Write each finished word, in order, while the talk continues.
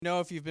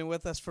If you've been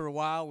with us for a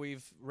while,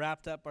 we've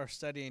wrapped up our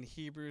study in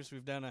Hebrews.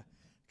 We've done a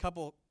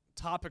couple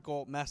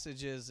topical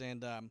messages,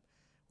 and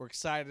we're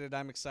excited.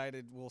 I'm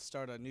excited. We'll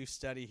start a new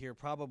study here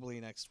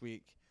probably next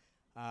week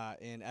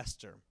in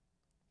Esther.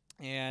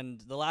 And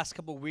the last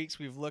couple weeks,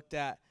 we've looked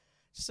at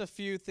just a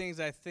few things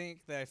I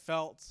think that I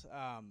felt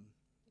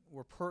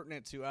were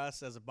pertinent to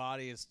us as a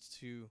body as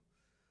to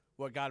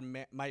what God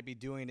might be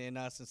doing in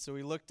us. And so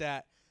we looked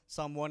at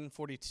Psalm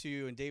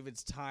 142 and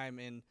David's time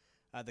in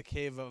the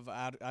cave of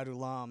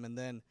Adullam, and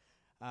then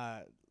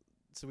that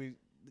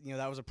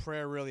was a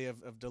prayer really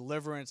of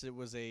deliverance. It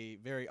was a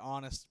very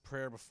honest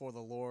prayer before the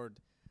Lord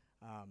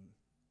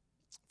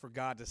for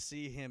God to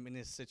see him in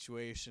his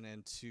situation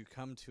and to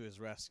come to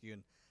his rescue.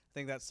 And I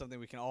think that's something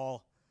we can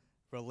all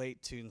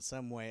relate to in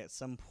some way at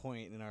some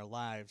point in our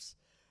lives.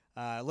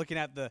 Looking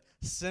at the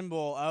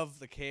symbol of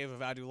the cave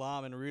of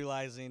Adullam and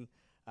realizing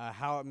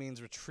how it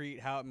means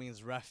retreat, how it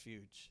means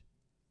refuge.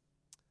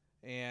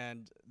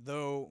 And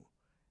though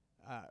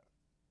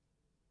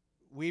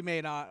we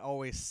may not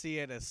always see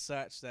it as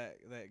such,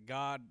 that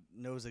God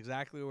knows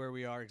exactly where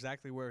we are,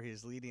 exactly where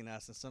he's leading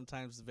us, and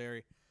sometimes the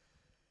very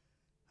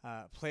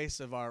place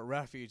of our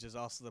refuge is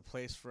also the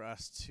place for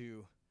us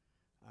to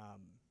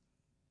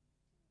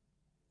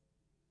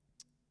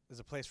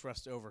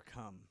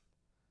overcome.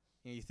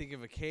 You think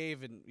of a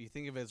cave and you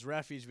think of it as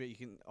refuge, but you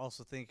can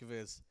also think of it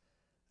as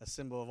a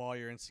symbol of all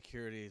your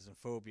insecurities and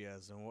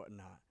phobias and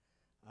whatnot.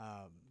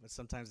 But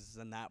sometimes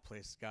it's in that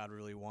place God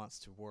really wants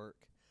to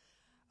work.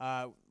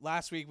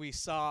 Last week we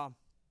saw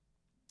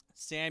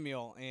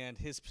Samuel and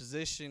his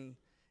position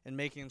in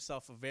making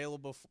himself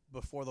available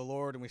before the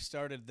Lord, and we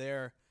started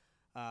there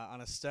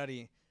on a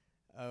study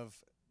of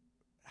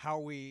how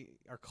we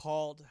are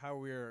called, how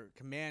we are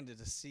commanded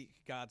to seek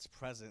God's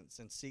presence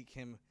and seek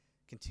him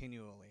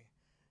continually.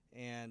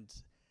 And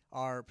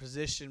our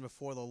position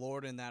before the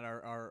Lord, and that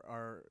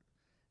our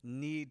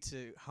need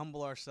to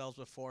humble ourselves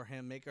before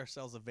him, make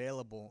ourselves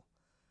available.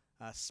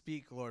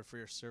 Speak, Lord, for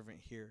your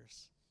servant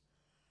hears.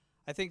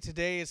 I think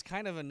today is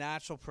kind of a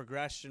natural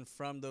progression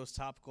from those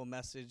topical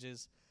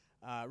messages.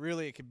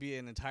 Really, it could be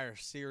an entire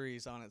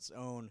series on its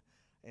own.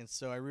 And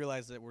so I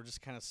realize that we're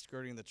just kind of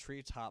skirting the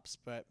treetops.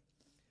 But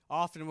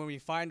often when we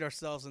find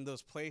ourselves in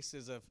those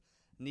places of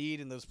need,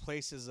 in those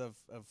places of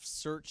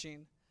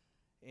searching,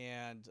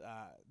 and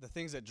the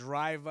things that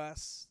drive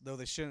us, though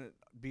they shouldn't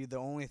be the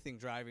only thing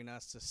driving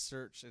us to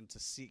search and to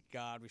seek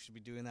God, we should be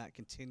doing that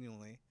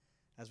continually,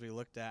 as we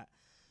looked at.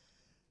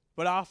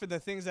 But often the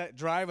things that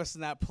drive us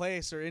in that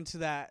place or into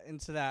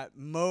that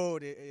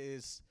mode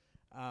is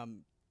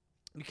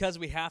because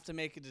we have to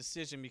make a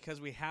decision,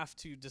 because we have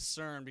to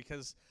discern,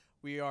 because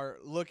we are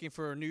looking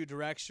for a new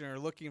direction or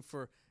looking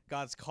for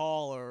God's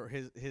call or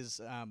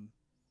his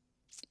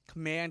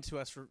command to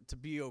us to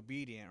be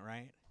obedient,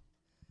 right?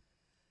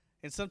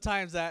 And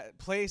sometimes that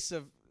place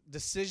of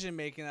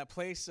decision-making, that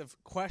place of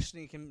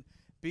questioning can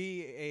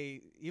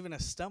be even a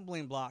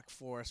stumbling block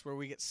for us where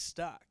we get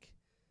stuck.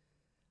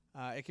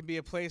 It can be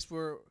a place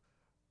where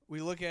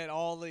we look at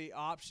all the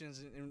options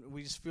and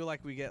we just feel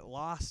like we get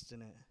lost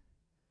in it.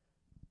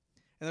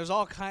 And there's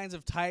all kinds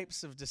of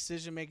types of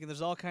decision-making.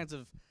 There's all kinds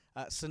of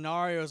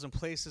scenarios and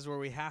places where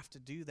we have to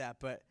do that.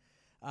 But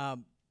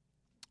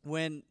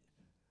when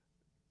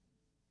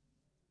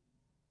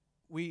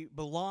we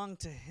belong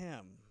to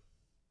him,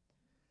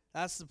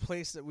 that's the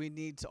place that we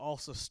need to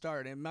also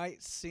start. It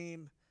might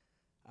seem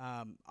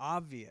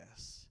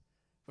obvious,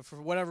 but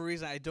for whatever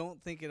reason, I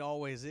don't think it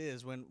always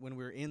is when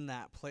we're in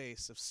that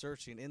place of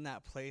searching, in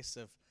that place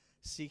of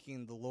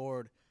seeking the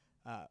Lord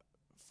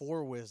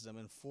for wisdom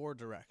and for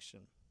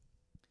direction.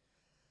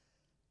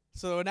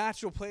 So a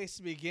natural place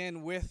to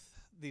begin with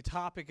the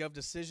topic of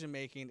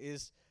decision-making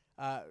is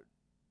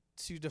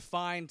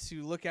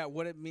to look at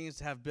what it means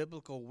to have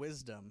biblical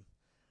wisdom.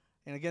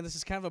 And again, this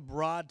is kind of a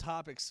broad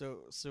topic,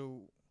 so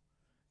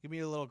give me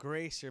a little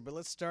grace here, but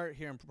let's start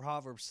here in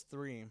Proverbs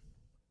 3.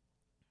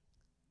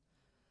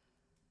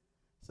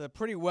 It's a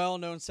pretty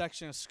well-known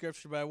section of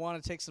Scripture, but I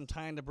want to take some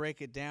time to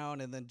break it down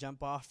and then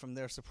jump off from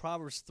there. So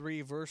Proverbs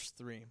 3, verse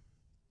 3.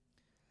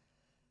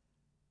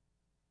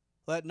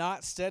 Let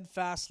not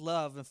steadfast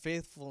love and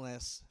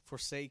faithfulness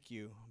forsake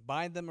you.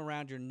 Bind them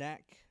around your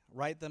neck.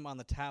 Write them on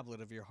the tablet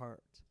of your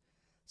heart.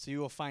 So you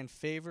will find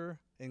favor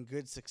and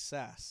good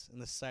success in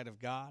the sight of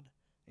God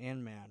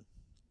and man.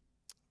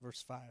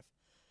 Verse 5.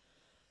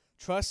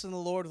 Trust in the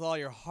Lord with all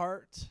your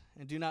heart,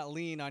 and do not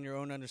lean on your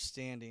own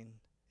understanding.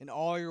 In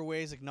all your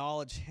ways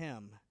acknowledge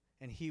him,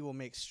 and he will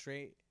make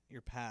straight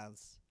your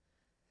paths.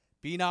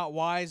 Be not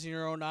wise in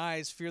your own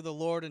eyes. Fear the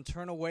Lord and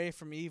turn away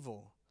from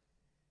evil.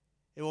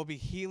 It will be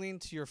healing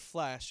to your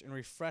flesh and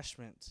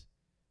refreshment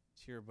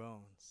to your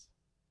bones.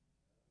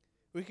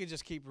 We could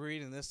just keep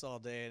reading this all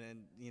day,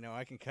 and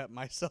I can cut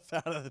myself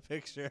out of the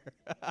picture.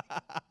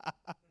 I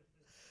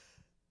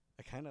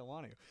kind of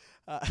want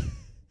to.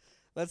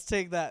 Let's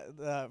take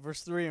that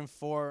verse 3 and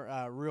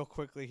 4 real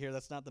quickly here.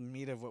 That's not the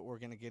meat of what we're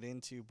going to get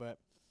into, but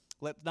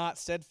let not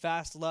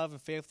steadfast love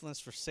and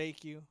faithfulness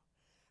forsake you.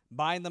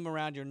 Bind them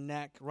around your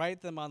neck.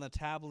 Write them on the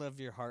tablet of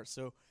your heart,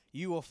 so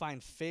you will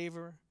find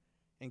favor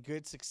and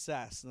good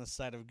success in the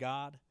sight of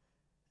God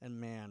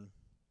and man.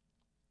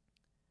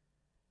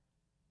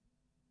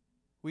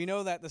 We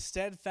know that the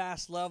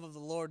steadfast love of the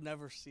Lord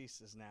never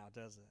ceases now,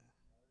 does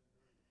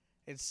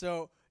it? And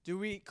so, do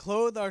we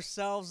clothe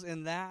ourselves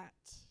in that?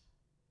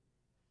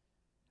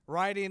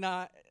 Writing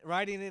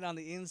it on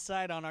the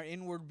inside, on our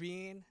inward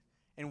being,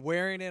 and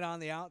wearing it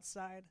on the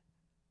outside?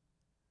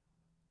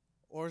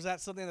 Or is that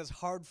something that's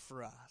hard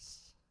for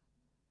us?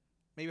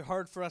 Maybe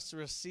hard for us to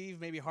receive,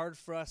 maybe hard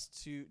for us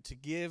to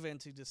give and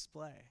to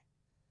display.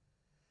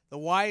 The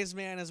wise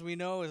man, as we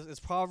know, as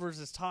Proverbs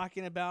is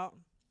talking about,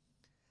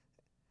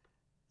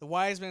 the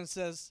wise man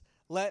says,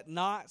 "Let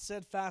not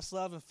steadfast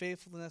love and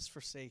faithfulness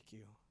forsake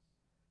you,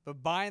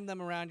 but bind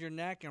them around your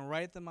neck and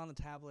write them on the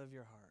tablet of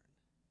your heart."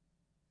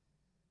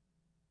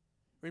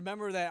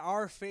 Remember that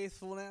our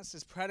faithfulness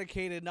is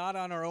predicated not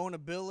on our own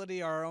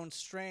ability, our own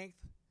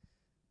strength,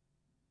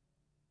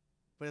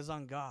 but is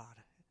on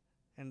God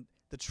and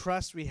the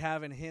trust we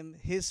have in Him,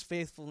 His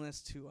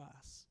faithfulness to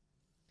us.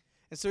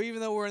 And so even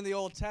though we're in the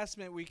Old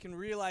Testament, we can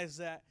realize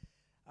that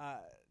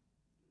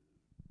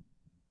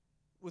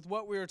with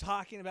what we were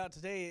talking about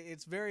today,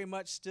 it's very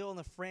much still in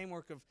the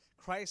framework of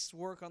Christ's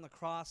work on the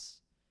cross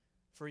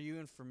for you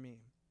and for me.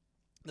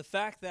 The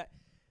fact that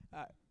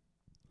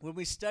when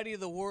we study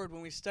the Word,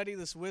 when we study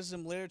this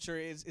wisdom literature,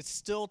 it's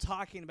still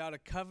talking about a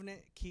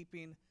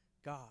covenant-keeping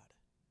God.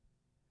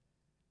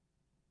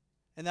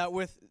 And that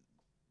with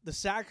the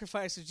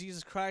sacrifice of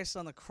Jesus Christ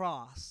on the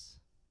cross,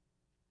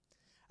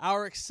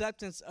 our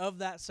acceptance of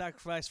that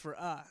sacrifice for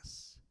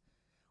us,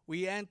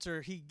 we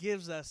enter, He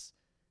gives us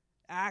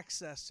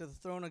access to the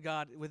throne of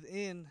God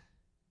within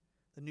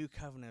the new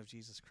covenant of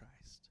Jesus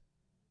Christ.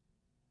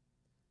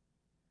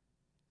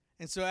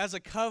 And so as a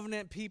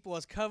covenant people,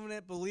 as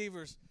covenant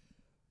believers,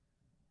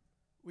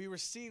 we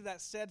receive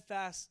that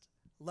steadfast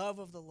love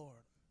of the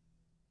Lord.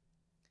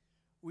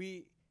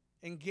 We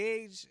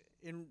engage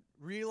and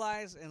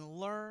realize and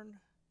learn,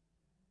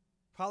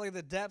 probably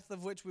the depth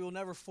of which we will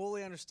never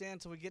fully understand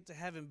until we get to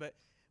heaven, but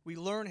we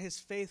learn His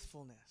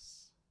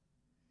faithfulness.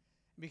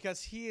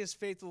 Because He is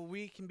faithful,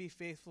 we can be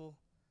faithful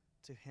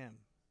to Him.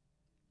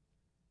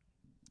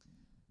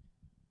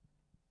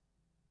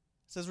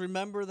 It says,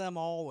 "Remember them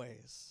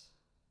always.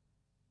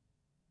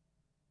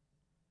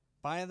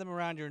 Bind them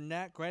around your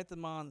neck, write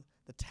them on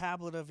the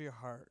tablet of your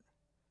heart,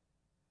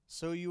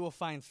 so you will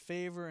find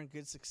favor and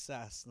good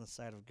success in the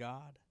sight of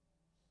God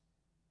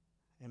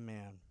and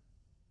man."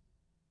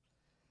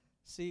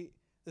 See,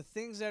 the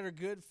things that are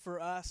good for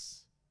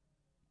us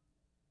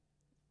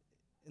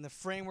in the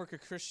framework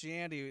of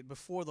Christianity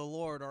before the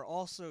Lord are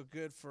also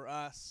good for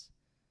us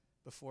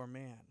before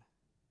man.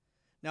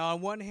 Now,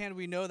 on one hand,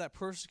 we know that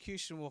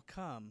persecution will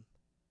come.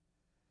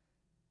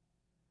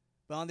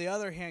 But on the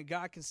other hand,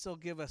 God can still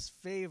give us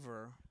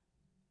favor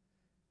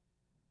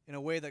in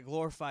a way that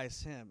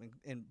glorifies Him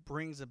and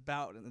brings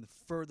about and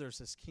furthers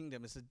His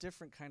kingdom. It's a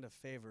different kind of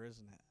favor,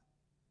 isn't it?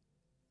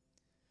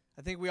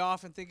 I think we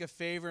often think of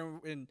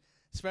favor,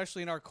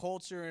 especially in our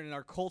culture and in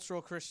our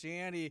cultural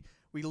Christianity,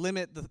 we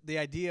limit the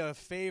idea of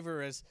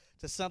favor as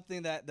to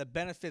something that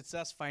benefits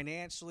us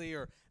financially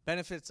or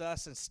benefits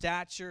us in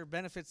stature,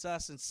 benefits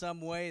us in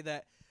some way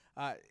that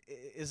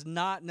is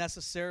not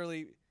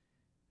necessarily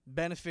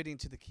benefiting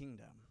to the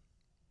kingdom.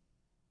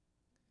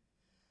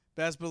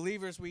 But as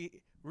believers,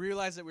 we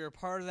realize that we are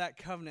part of that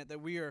covenant,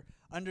 that we are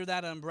under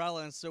that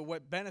umbrella, and so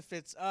what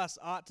benefits us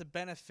ought to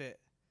benefit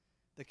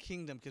the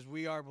kingdom because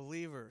we are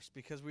believers,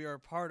 because we are a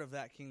part of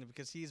that kingdom,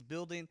 because He's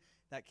building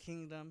that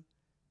kingdom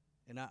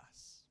in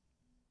us.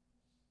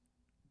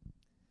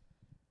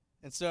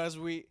 And so as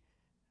we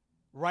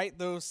write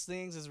those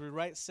things, as we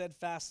write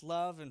steadfast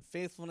love and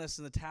faithfulness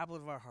in the tablet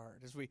of our heart,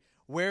 as we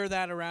wear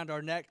that around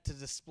our neck to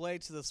display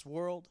to this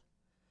world,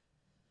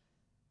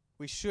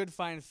 we should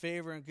find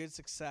favor and good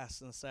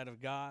success in the sight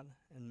of God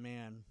and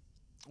man.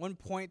 One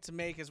point to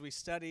make as we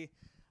study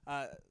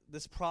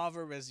this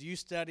proverb, as you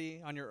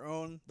study on your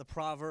own the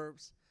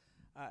Proverbs,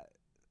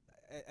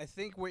 I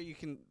think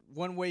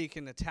one way you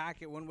can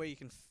attack it, one way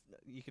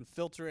you can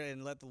filter it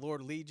and let the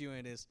Lord lead you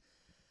in is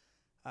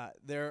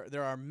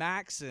there are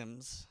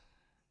maxims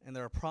and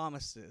there are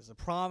promises. A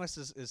promise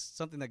is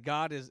something that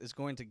God is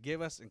going to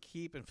give us and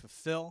keep and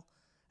fulfill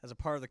as a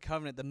part of the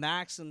covenant. The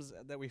maxims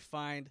that we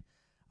find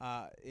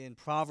in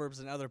Proverbs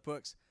and other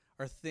books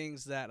are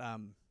things that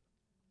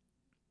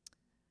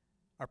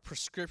are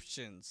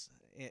prescriptions,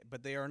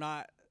 but they are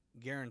not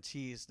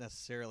guarantees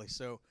necessarily.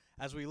 So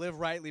as we live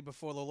rightly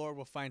before the Lord,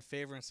 we'll find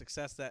favor and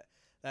success. That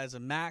is a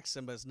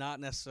maxim, but it's not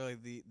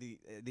necessarily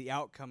the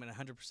outcome in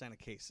 100% of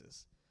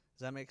cases.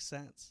 Does that make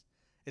sense?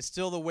 It's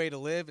still the way to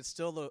live. It's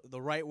still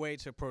the right way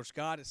to approach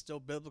God. It's still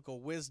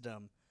biblical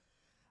wisdom.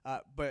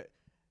 But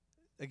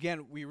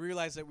again, we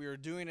realize that we are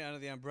doing it under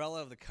the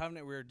umbrella of the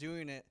covenant. We are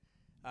doing it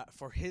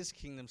for His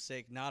kingdom's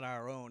sake, not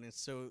our own. And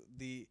so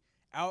the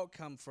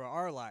outcome for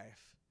our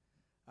life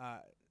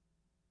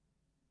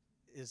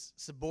is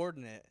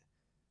subordinate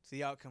to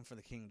the outcome for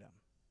the kingdom.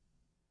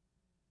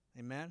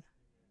 Amen?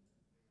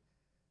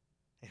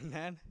 Amen?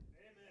 Amen.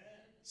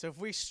 So if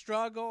we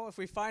struggle, if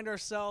we find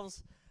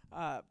ourselves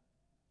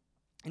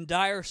in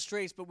dire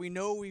straits, but we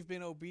know we've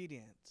been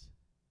obedient.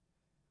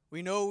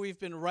 We know we've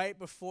been right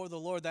before the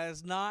Lord. That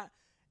is not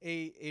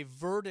a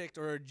verdict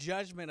or a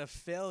judgment of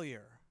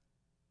failure.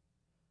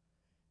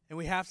 And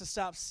we have to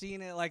stop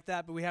seeing it like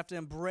that, but we have to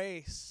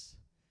embrace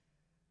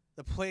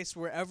the place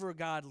wherever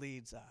God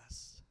leads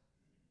us.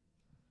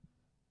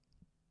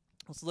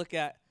 Let's look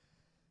at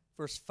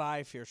verse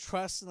 5 here.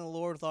 Trust in the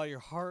Lord with all your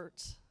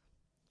heart.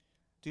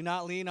 Do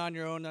not lean on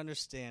your own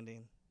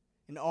understanding.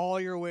 In all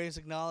your ways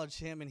acknowledge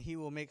him, and he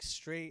will make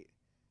straight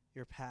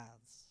your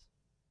paths.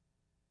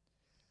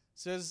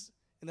 So as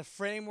in the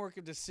framework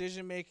of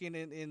decision-making,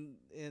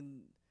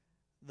 in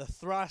the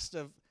thrust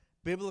of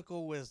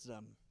biblical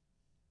wisdom,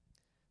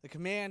 the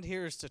command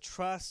here is to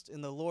trust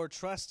in the Lord,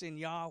 trust in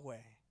Yahweh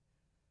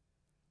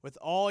with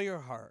all your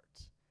heart,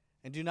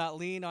 and do not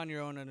lean on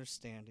your own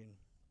understanding.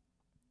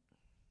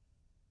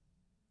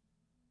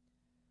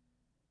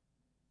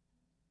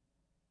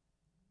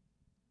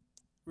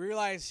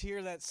 Realize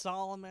here that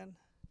Solomon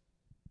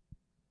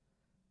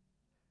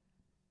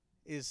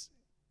is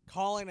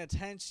calling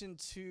attention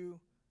to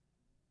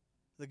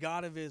the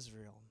God of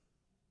Israel,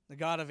 the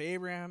God of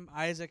Abraham,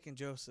 Isaac, and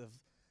Joseph,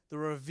 the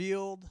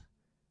revealed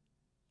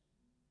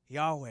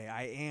Yahweh,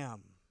 I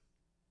am,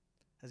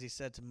 as he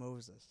said to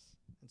Moses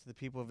and to the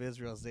people of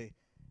Israel as they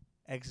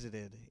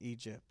exited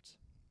Egypt.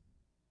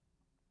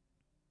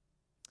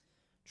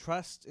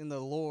 Trust in the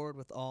Lord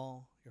with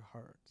all your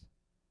heart.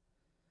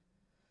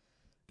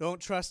 Don't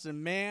trust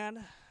in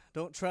man.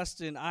 Don't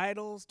trust in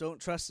idols.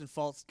 Don't trust in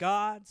false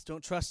gods.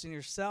 Don't trust in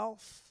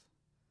yourself.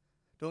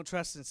 Don't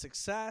trust in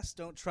success.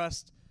 Don't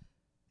trust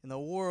in the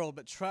world,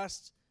 but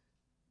trust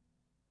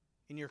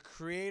in your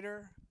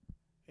Creator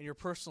and your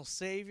personal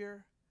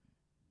Savior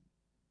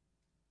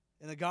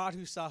and the God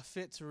who saw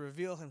fit to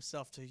reveal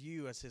himself to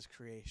you as his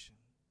creation.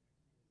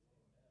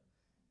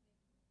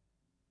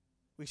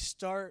 We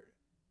start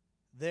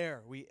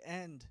there. We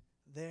end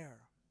there.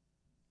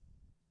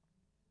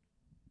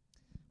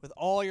 With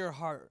all your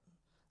heart.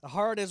 The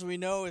heart, as we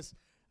know, is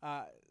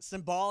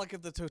symbolic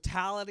of the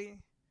totality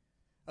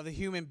of the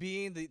human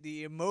being,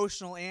 the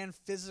emotional and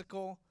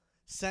physical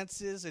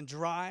senses and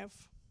drive,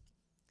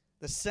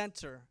 the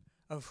center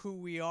of who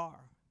we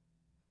are.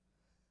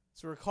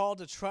 So we're called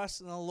to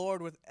trust in the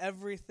Lord with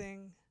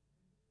everything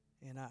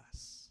in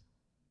us.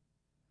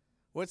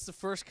 What's the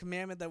first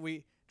commandment that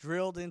we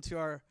drilled into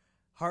our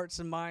hearts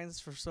and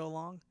minds for so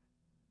long?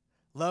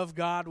 Love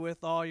God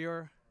with all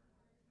your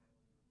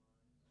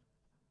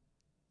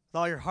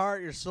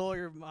heart, your soul,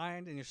 your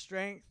mind, and your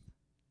strength.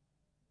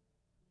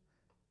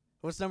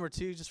 What's number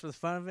 2, just for the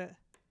fun of it?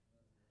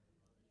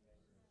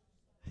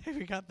 Hey,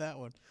 we got that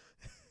one.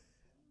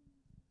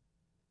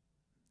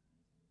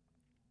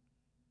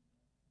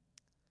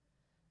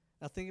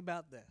 Now think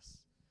about this.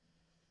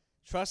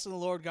 Trust in the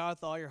Lord God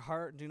with all your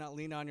heart and do not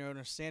lean on your own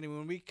understanding.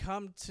 When we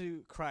come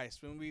to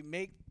Christ, when we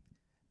make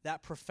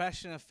that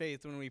profession of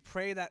faith, when we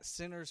pray that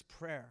sinner's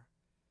prayer,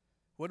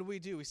 what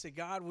do? We say,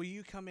 God, will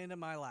you come into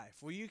my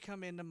life? Will you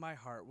come into my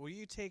heart? Will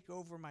you take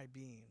over my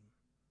being?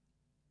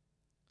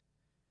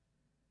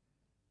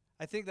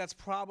 I think that's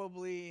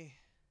probably,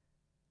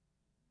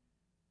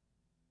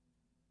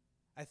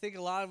 I think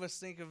a lot of us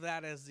think of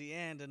that as the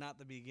end and not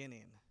the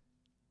beginning.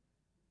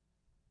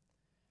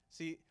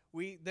 See,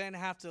 we then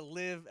have to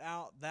live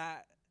out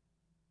that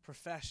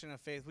profession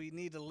of faith. We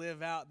need to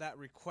live out that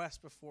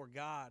request before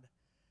God.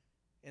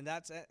 And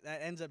that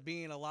ends up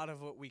being a lot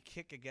of what we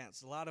kick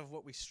against, a lot of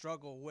what we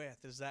struggle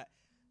with is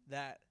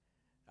that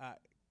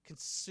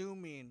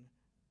consuming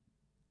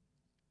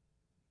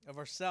of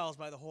ourselves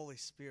by the Holy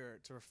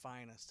Spirit to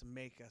refine us, to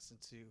make us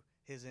into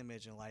his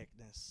image and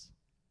likeness.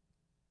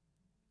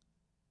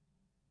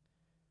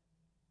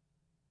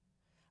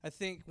 I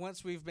think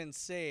once we've been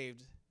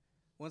saved,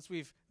 once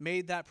we've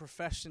made that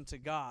profession to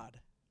God,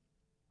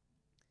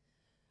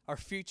 our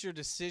future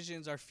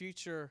decisions, our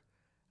future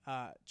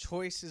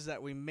choices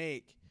that we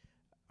make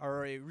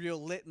are a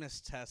real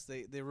litmus test.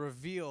 They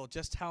reveal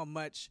just how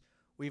much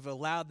we've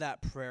allowed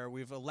that prayer,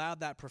 we've allowed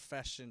that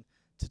profession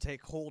to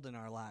take hold in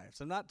our lives.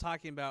 I'm not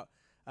talking about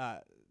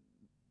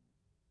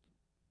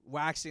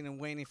waxing and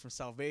waning from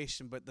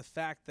salvation, but the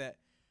fact that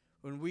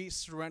when we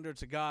surrender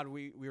to God,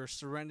 we are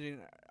surrendering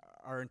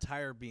our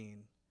entire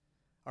being,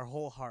 our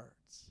whole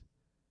hearts.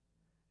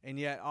 And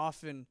yet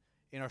often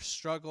in our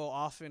struggle,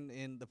 often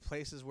in the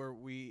places where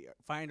we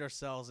find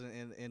ourselves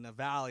in a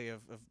valley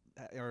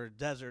or a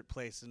desert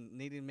place and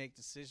needing to make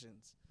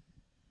decisions,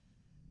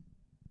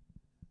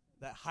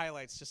 that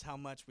highlights just how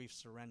much we've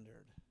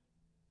surrendered.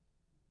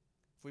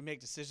 If we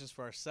make decisions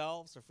for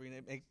ourselves, or if we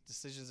make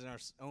decisions in our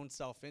own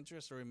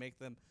self-interest, or we make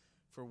them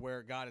for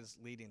where God is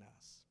leading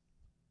us.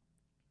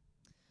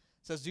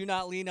 It says, do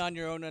not lean on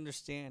your own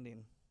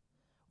understanding.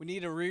 We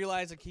need to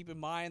realize and keep in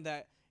mind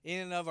that in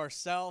and of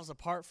ourselves,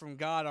 apart from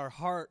God, our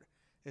heart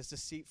is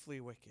deceitfully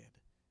wicked. It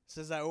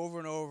says that over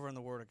and over in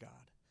the Word of God.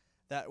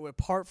 That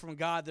apart from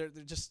God,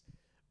 there's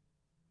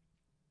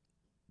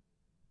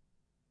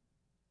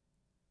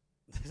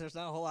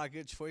not a whole lot of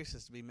good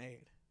choices to be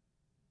made.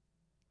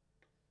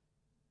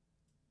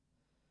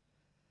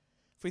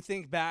 If we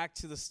think back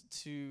to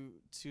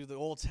the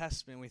Old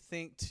Testament, we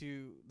think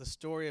to the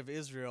story of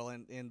Israel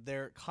and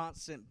their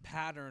constant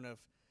pattern of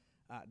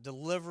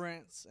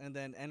deliverance and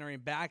then entering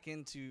back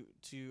into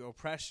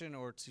oppression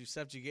or to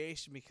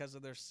subjugation because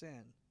of their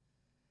sin.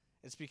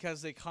 It's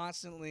because they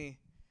constantly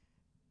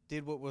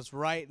did what was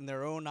right in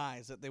their own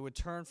eyes, that they would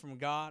turn from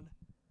God,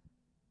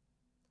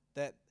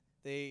 that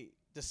they,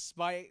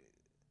 despite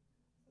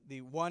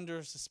the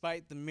wonders,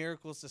 despite the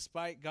miracles,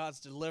 despite God's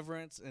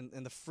deliverance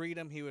and the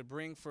freedom he would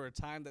bring for a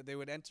time, that they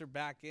would enter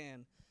back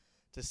in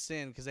to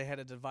sin because they had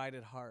a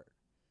divided heart.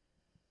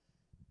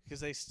 Because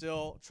they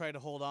still try to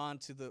hold on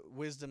to the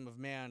wisdom of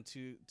man,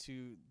 to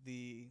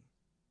the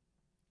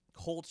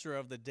culture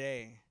of the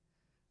day,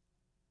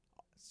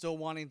 still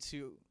wanting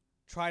to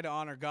try to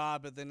honor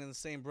God, but then in the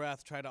same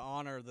breath try to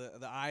honor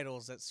the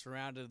idols that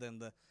surrounded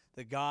them,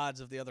 the gods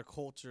of the other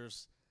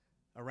cultures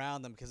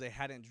around them, because they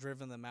hadn't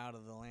driven them out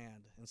of the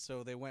land. And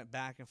so they went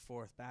back and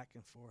forth, back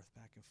and forth,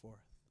 back and forth.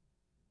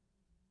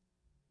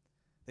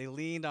 They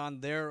leaned on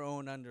their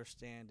own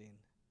understanding.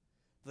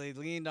 They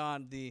leaned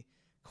on the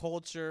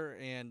culture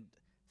and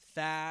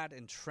fad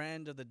and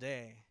trend of the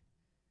day.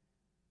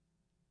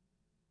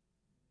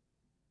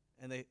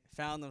 And they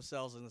found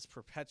themselves in this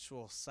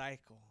perpetual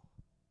cycle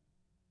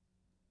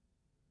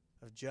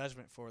of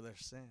judgment for their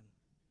sin.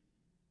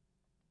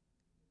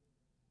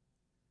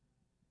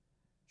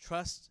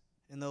 Trust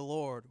in the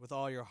Lord with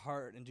all your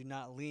heart and do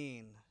not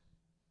lean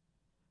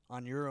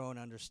on your own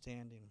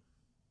understanding.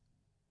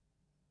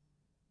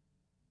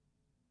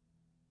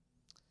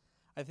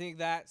 I think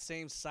that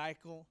same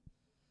cycle,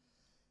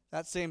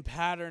 that same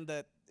pattern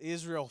that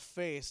Israel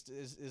faced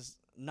is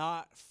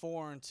not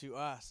foreign to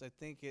us. I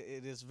think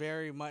it is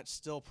very much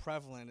still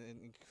prevalent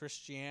in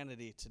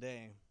Christianity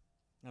today.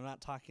 I'm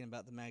not talking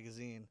about the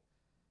magazine.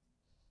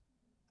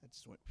 I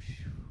just went,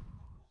 phew.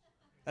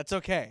 That's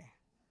okay.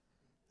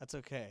 That's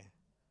okay.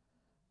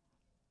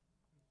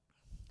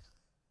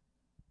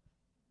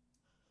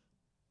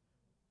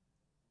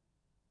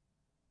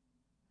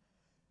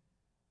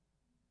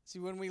 See,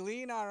 when we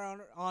lean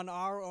on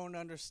our own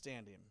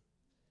understanding,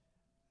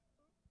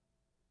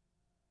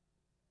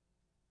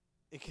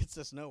 it gets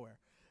us nowhere.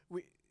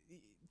 We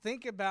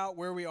think about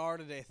where we are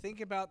today. Think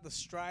about the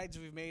strides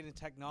we've made in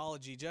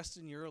technology just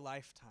in your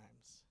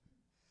lifetimes.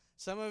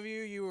 Some of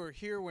you were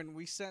here when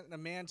we sent a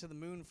man to the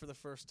moon for the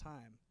first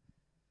time,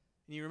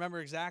 and you remember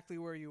exactly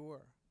where you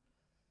were.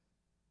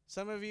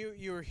 Some of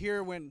you were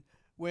here when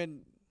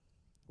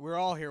we're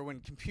all here when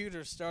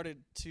computers started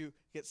to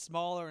get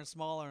smaller and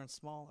smaller and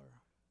smaller.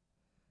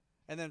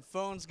 And then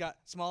phones got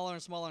smaller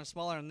and smaller and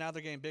smaller, and now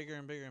they're getting bigger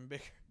and bigger and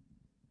bigger.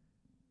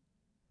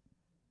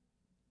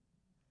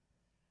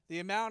 The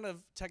amount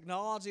of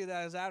technology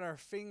that is at our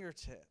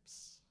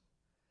fingertips,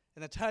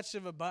 and the touch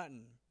of a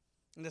button,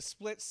 and the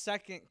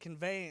split-second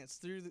conveyance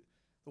through the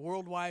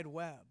World Wide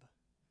Web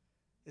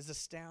is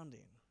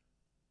astounding.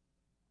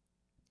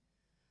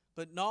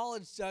 But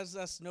knowledge does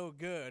us no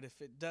good if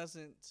it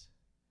doesn't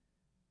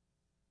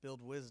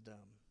build wisdom.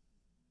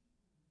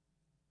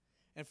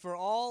 And for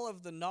all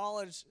of the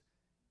knowledge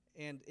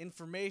and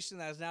information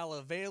that is now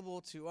available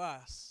to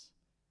us,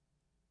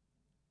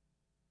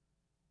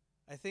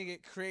 I think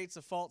it creates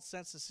a false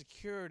sense of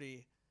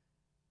security,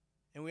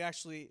 and we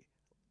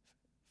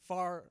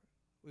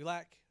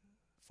lack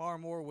far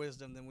more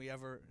wisdom than we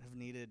ever have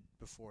needed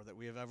before, that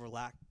we have ever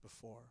lacked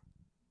before.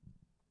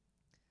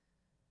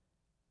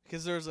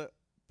 Because there's a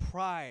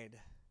pride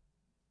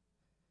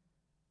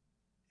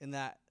in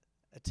that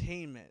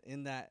attainment,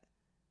 in that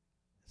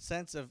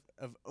sense of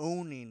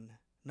owning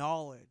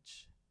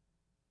knowledge,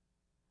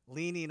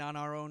 leaning on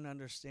our own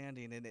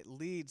understanding, and it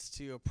leads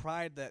to a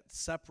pride that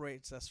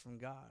separates us from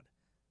God.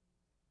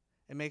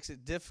 It makes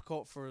it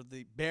difficult for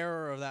the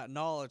bearer of that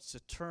knowledge to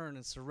turn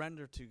and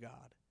surrender to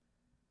God.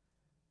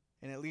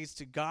 And it leads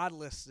to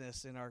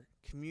godlessness in our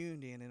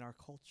community and in our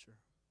culture.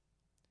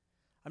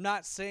 I'm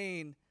not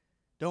saying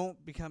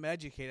don't become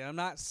educated. I'm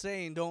not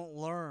saying don't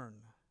learn.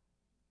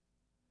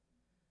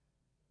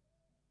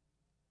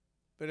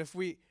 But if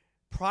we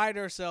pride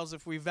ourselves,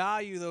 if we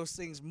value those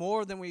things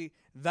more than we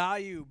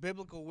value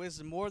biblical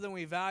wisdom, more than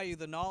we value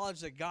the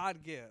knowledge that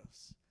God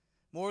gives,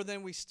 more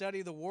than we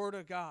study the Word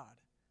of God,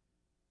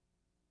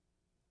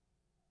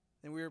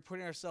 then we are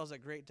putting ourselves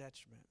at great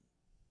detriment.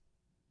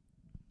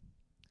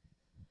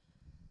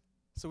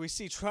 So we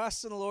see,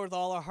 trust in the Lord with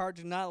all our heart.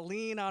 Do not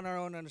lean on our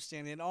own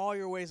understanding. In all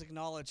your ways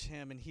acknowledge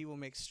Him, and He will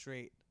make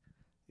straight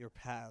your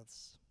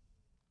paths.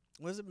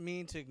 What does it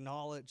mean to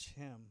acknowledge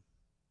Him?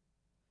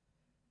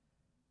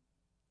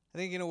 I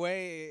think in a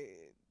way,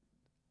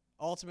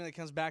 ultimately it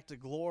comes back to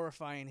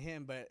glorifying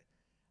Him, but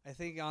I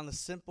think on the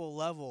simple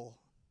level,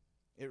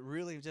 it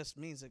really just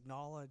means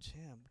acknowledge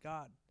Him.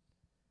 God,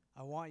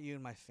 I want you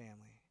in my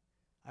family.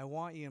 I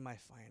want you in my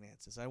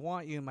finances. I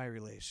want you in my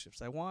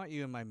relationships. I want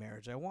you in my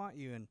marriage. I want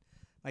you in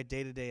my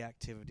day-to-day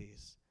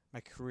activities, my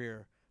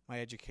career, my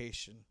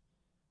education.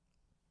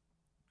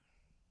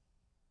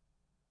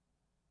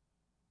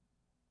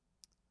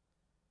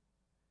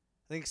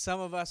 I think some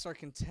of us are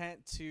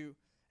content to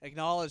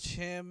acknowledge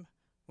Him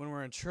when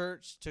we're in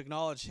church, to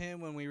acknowledge him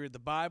when we read the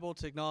Bible,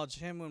 to acknowledge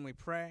him when we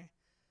pray.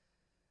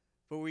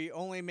 But we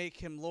only make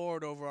him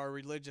Lord over our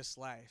religious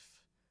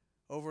life,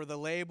 over the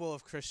label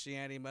of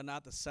Christianity, but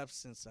not the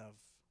substance of.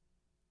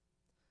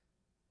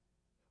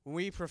 When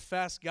we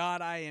profess,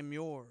 God, I am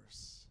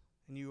yours,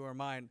 and you are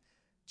mine.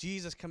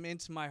 Jesus, come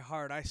into my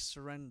heart, I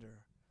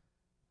surrender.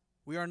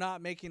 We are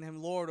not making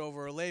him Lord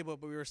over a label,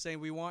 but we are saying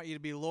we want you to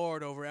be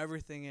Lord over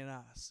everything in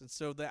us. And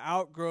so the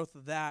outgrowth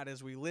of that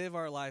as we live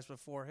our lives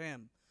before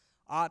him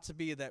ought to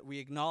be that we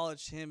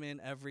acknowledge him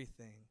in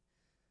everything.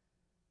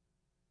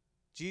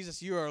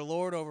 Jesus, you are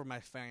Lord over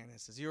my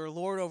finances. You are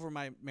Lord over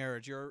my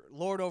marriage. You are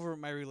Lord over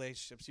my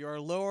relationships. You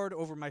are Lord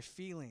over my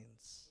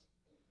feelings,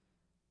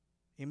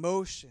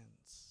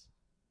 emotions,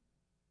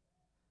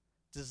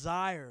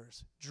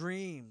 desires,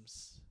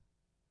 dreams.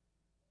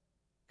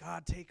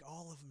 God, take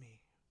all of me.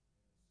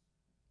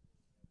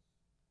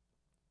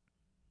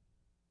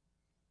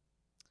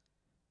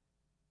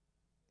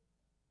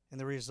 And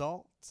the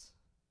result,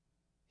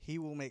 he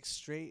will make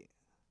straight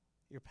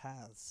your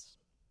paths.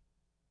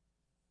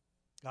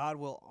 God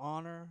will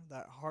honor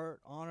that heart,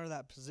 honor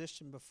that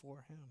position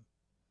before him.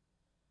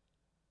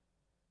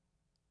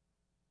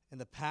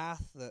 And the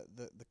path,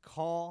 the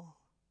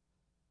call,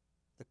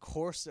 the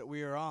course that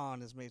we are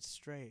on is made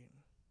straight.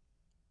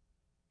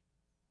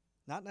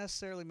 Not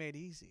necessarily made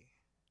easy,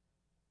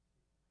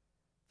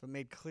 but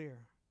made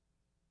clear.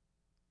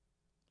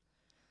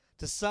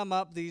 To sum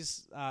up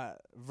these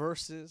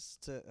verses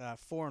to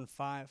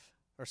 5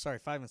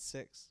 and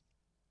 6,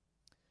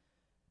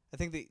 I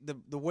think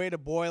the way to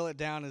boil it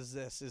down is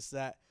this, is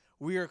that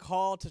we are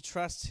called to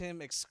trust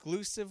him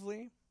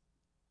exclusively.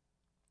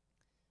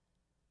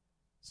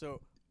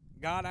 So,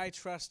 God, I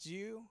trust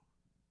you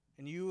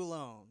and you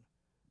alone.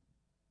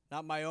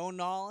 Not my own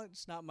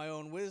knowledge, not my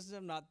own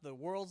wisdom, not the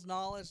world's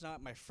knowledge,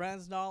 not my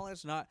friends'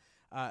 knowledge, not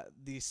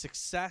the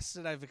success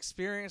that I've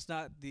experienced,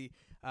 not the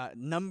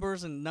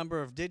numbers and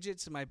number of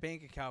digits in my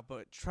bank account,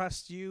 but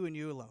trust you and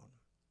you alone,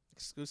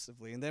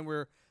 exclusively. And then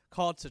we're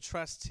called to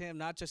trust him,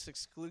 not just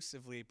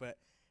exclusively, but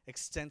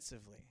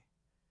extensively.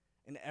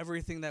 In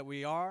everything that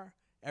we are,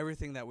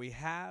 everything that we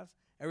have,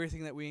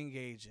 everything that we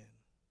engage in.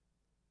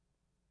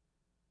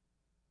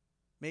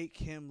 Make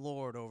him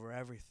Lord over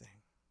everything.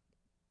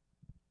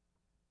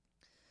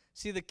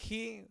 See, the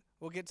key,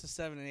 we'll get to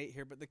 7 and 8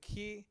 here, but the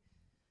key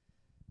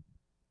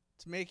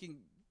to making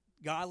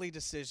godly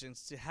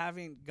decisions, to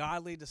having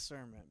godly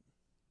discernment.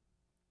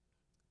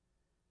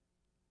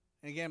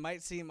 And again, it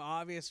might seem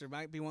obvious or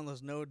might be one of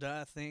those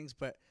no-duh things,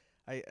 but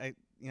I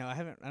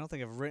don't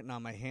think I've written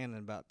on my hand in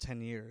about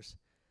 10 years.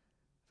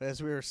 But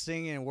as we were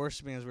singing and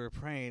worshiping, as we were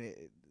praying,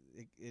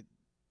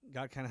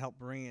 God kind of helped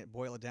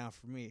boil it down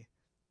for me.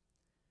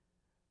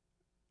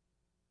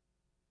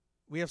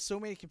 We have so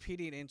many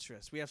competing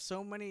interests. We have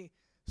so many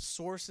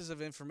sources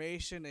of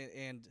information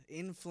and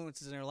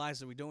influences in our lives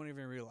that we don't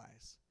even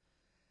realize.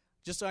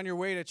 Just on your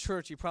way to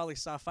church, you probably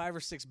saw 5 or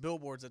 6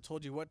 billboards that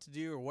told you what to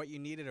do or what you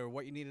needed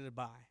to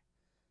buy.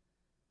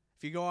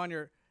 If you go on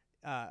your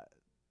iPad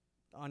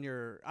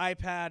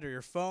or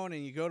your phone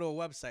and you go to a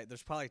website,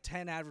 there's probably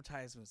 10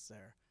 advertisements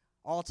there,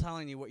 all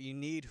telling you what you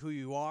need, who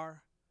you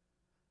are,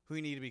 who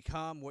you need to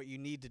become, what you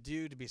need to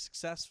do to be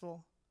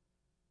successful.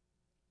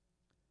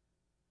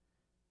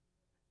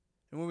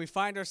 And when we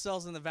find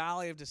ourselves in the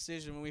valley of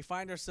decision, when we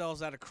find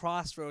ourselves at a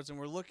crossroads and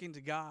we're looking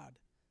to God,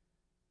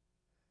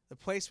 the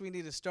place we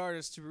need to start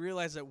is to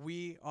realize that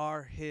we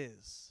are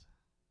his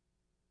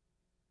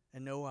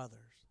and no others.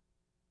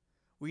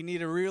 We need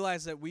to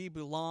realize that we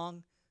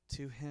belong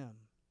to him.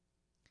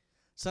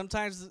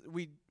 Sometimes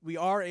we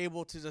are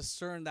able to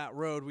discern that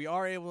road. We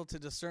are able to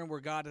discern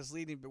where God is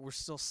leading, but we're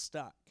still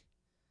stuck.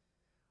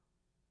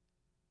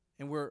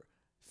 And we're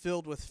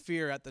filled with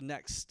fear at the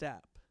next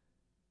step.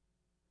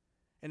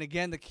 And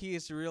again, the key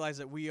is to realize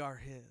that we are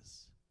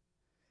his.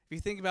 If you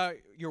think about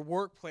your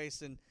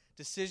workplace and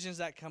decisions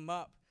that come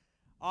up,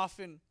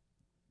 often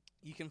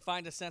you can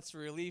find a sense of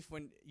relief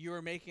when you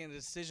are making a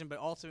decision, but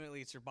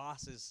ultimately it's your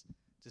boss's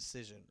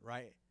decision,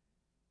 right?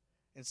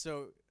 And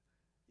so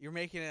you're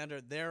making it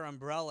under their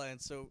umbrella, and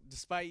so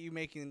despite you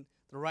making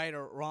the right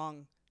or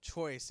wrong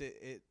choice,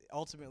 it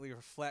ultimately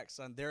reflects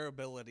on their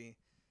ability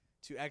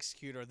to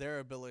execute or their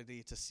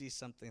ability to see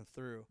something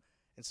through.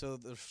 And so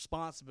the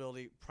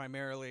responsibility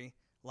primarily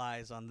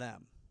lies on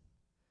them.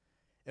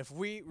 If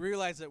we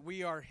realize that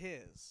we are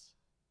his,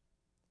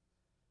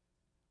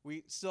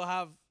 we still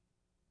have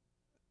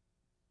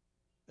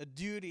a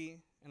duty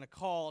and a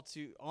call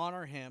to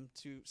honor him,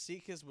 to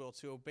seek his will,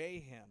 to obey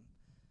him.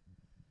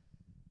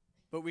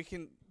 But we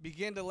can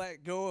begin to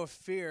let go of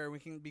fear. We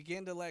can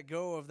begin to let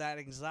go of that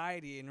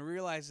anxiety and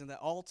realizing that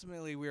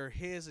ultimately we are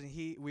his and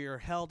we are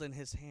held in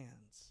his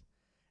hands.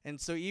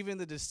 And so even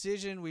the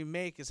decision we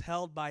make is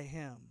held by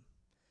him.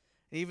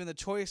 And even the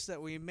choice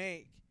that we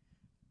make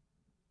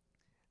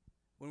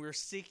when we're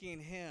seeking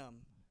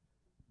him,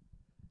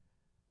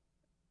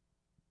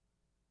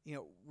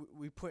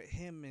 we put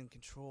him in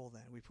control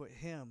then. We put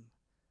him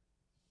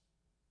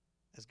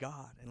as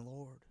God and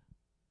Lord.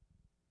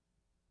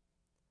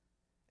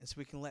 And so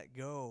we can let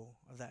go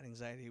of that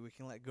anxiety. We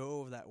can let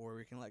go of that worry.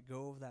 We can let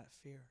go of that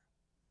fear.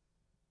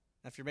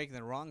 Now, if you're making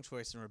the wrong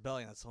choice in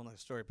rebellion, that's a whole other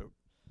story. But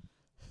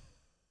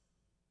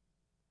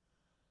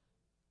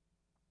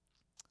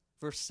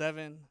verse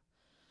 7,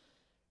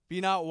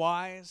 be not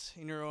wise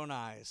in your own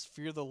eyes.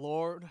 Fear the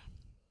Lord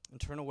and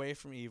turn away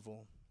from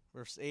evil.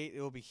 Verse 8,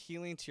 it will be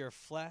healing to your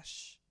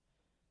flesh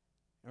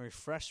and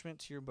refreshment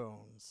to your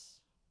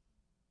bones.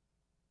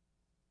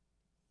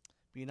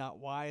 Be not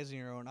wise in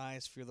your own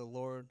eyes. Fear the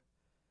Lord.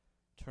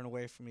 Turn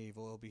away from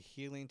evil. It will be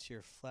healing to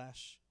your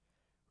flesh,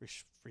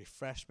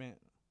 refreshment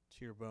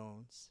to your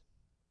bones.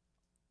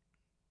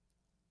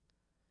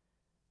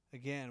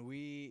 Again,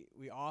 we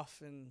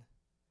often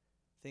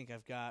think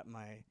I've got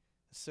my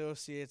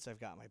associates, I've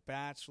got my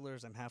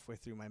bachelor's, I'm halfway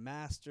through my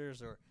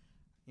master's, or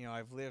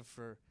I've lived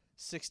for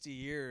 60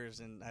 years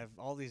and I have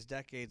all these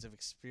decades of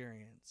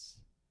experience.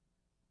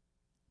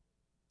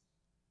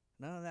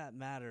 None of that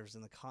matters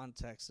in the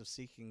context of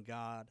seeking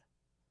God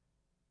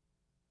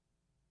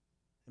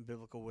and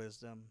biblical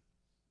wisdom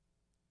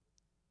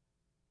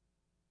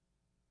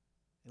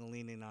and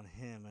leaning on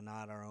Him and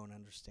not our own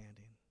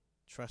understanding,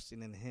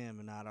 trusting in Him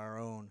and not our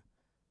own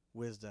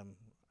wisdom.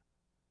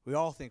 We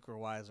all think we're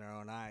wise in our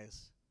own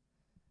eyes.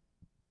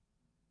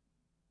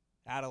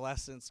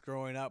 Adolescents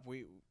growing up,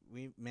 we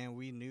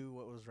knew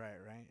what was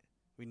right?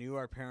 We knew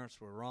our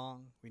parents were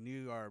wrong. We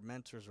knew our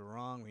mentors were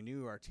wrong. We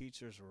knew our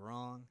teachers were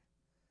wrong.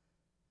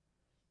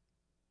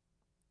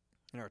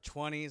 In our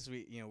 20s,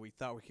 we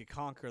thought we could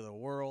conquer the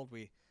world.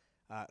 We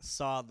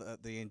saw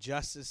the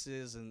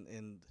injustices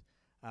and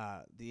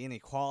the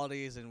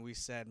inequalities, and we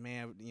said,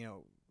 man,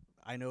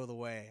 I know the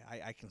way.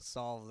 I can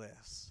solve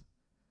this.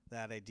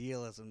 That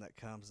idealism that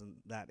comes in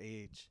that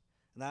age.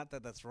 Not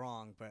that that's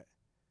wrong, but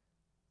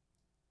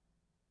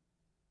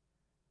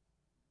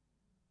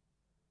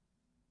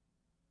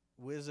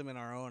wisdom in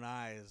our own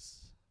eyes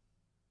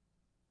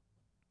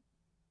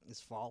is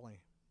folly.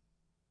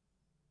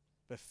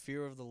 But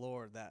fear of the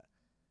Lord, that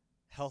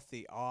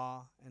healthy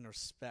awe and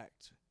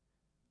respect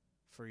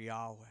for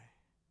Yahweh,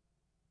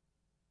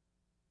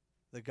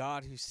 the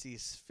God who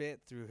sees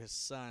fit through His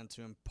Son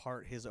to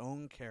impart His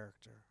own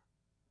character,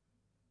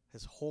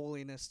 His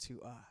holiness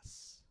to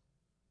us.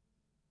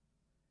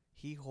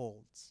 He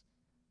holds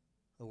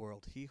the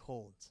world. He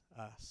holds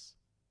us.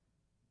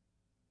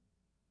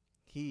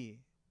 He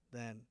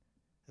then,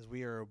 as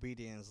we are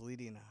obedient, is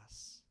leading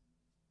us.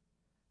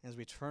 As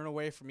we turn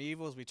away from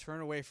evil, as we turn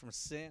away from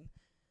sin,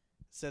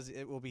 it says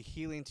it will be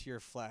healing to your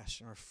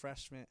flesh and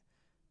refreshment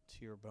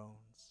to your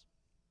bones.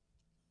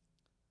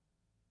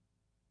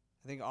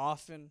 I think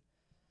often,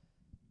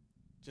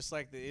 just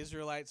like the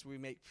Israelites, we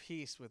make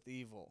peace with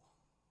evil.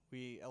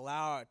 We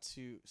allow it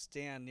to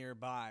stand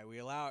nearby. We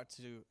allow it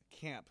to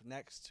camp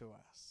next to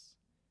us.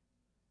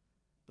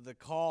 But the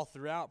call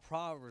throughout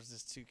Proverbs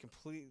is to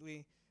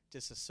completely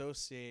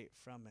disassociate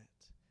from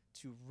it,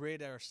 to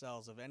rid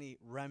ourselves of any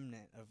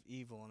remnant of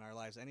evil in our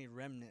lives, any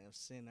remnant of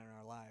sin in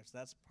our lives.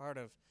 That's part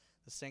of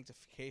the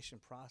sanctification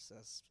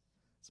process.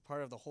 It's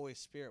part of the Holy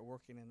Spirit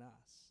working in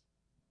us.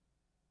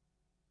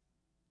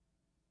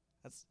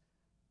 That's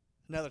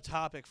another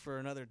topic for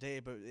another day,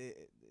 but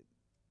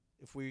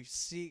if we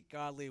seek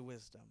godly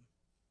wisdom,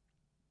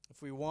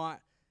 if we want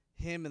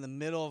Him in the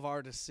middle of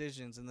our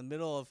decisions, in the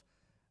middle of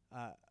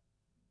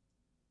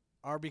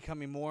our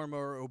becoming more and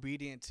more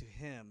obedient to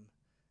Him,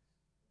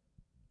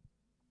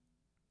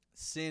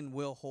 sin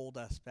will hold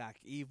us back.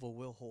 Evil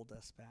will hold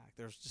us back.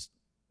 There's just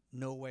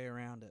no way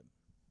around it.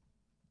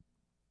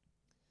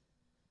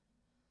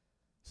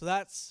 So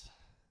that's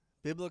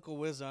biblical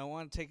wisdom. I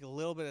want to take a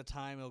little bit of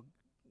time.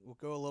 We'll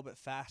go a little bit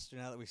faster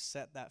now that we've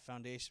set that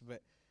foundation,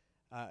 but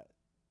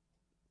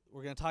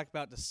we're going to talk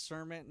about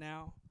discernment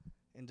now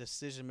and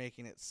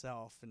decision-making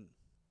itself. And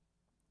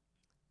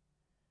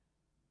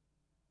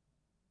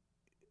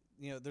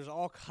there's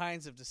all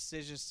kinds of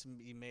decisions to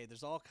be made.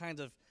 There's all kinds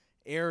of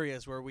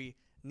areas where we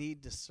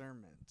need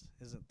discernment,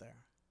 isn't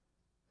there?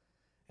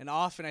 And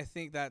often I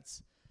think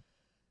that's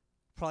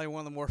probably one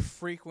of the more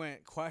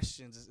frequent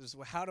questions is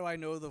how do I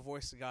know the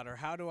voice of God? Or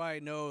how do I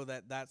know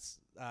that that's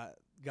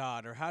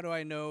God? Or how do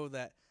I know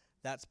that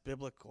that's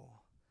biblical?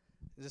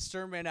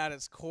 Discernment at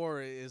its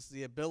core is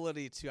the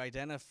ability to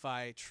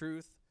identify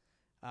truth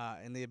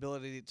and the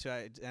ability to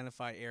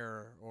identify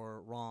error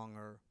or wrong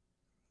or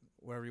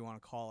whatever you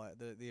want to call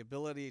it. The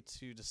ability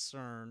to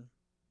discern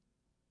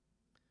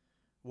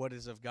what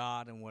is of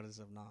God and what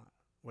is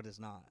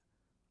not.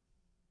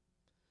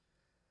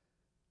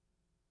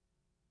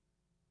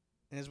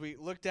 And as we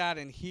looked at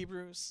in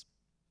Hebrews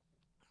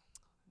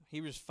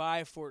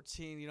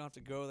 5:14, you don't have to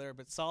go there,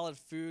 but solid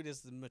food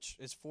is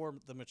for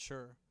the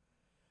mature,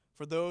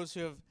 for those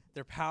who have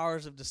their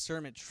powers of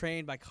discernment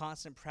trained by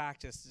constant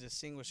practice to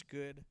distinguish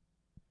good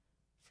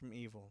from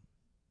evil.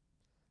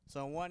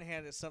 So on one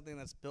hand, it's something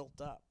that's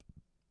built up.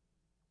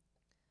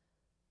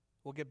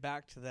 We'll get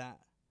back to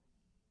that.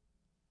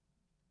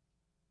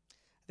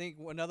 I think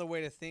another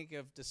way to think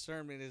of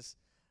discernment is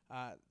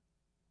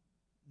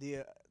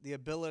the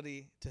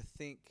ability to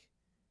think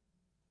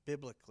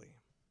biblically.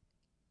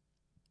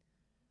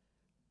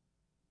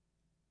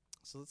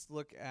 So let's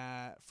look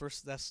at 1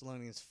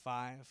 Thessalonians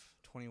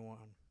 5:21.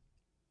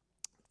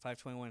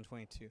 5:21 and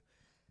 22.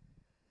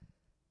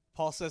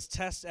 Paul says,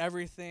 test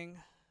everything,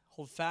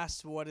 hold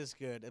fast to what is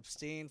good,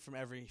 abstain from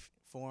every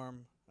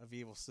form of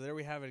evil. So there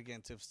we have it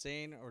again, to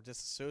abstain or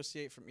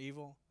disassociate from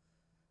evil,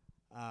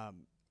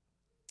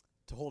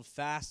 to hold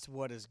fast to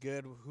what is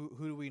good.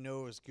 Who do we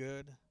know is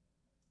good?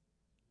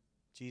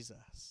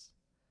 Jesus.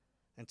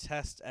 And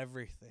test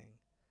everything.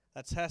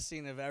 That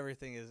testing of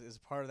everything is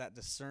part of that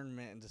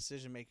discernment and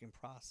decision-making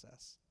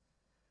process.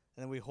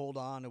 And then we hold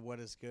on to what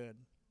is good.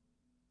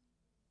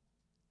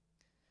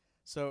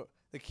 So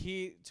the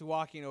key to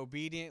walking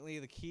obediently,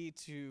 the key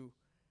to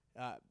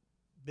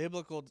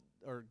biblical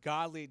or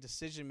godly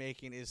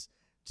decision-making is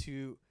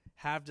to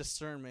have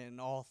discernment in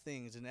all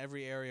things, in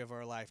every area of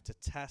our life, to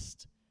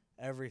test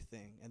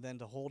everything, and then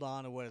to hold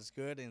on to what is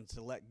good and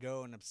to let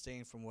go and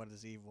abstain from what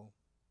is evil.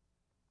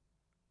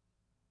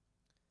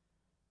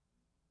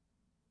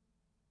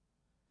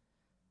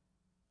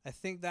 I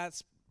think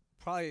that's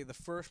probably the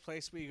first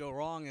place we go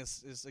wrong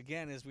is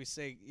we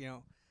say,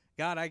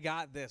 God, I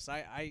got this.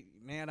 I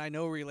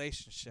know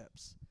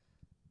relationships.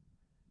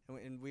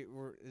 And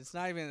it's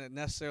not even a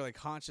necessarily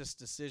conscious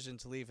decision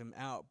to leave him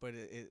out, but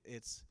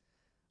it's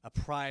a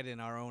pride in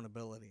our own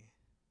ability.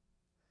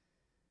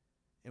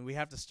 And we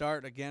have to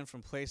start again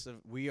from place of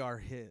we are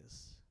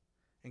his.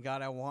 And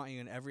God, I want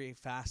you in every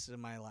facet of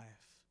my life.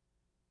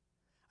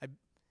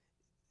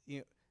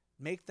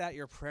 Make that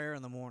your prayer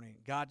in the morning.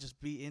 God,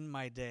 just be in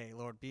my day.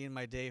 Lord, be in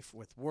my day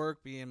with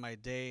work, be in my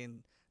day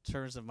in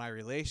terms of my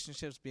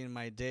relationships, be in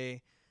my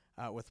day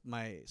with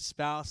my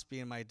spouse, be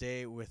in my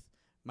day with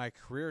my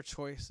career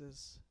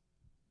choices.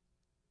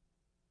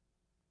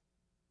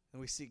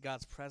 And we see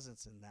God's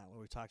presence in that, what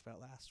we talked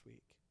about last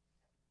week.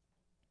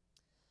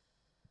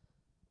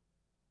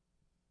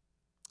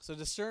 So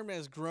discernment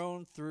has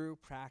grown through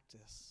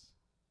practice.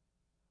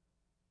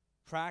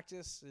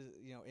 Practice,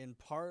 in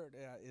part,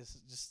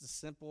 is just the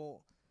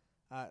simple,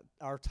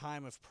 our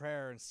time of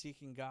prayer and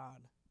seeking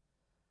God.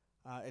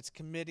 It's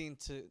committing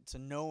to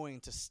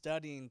knowing, to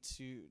studying,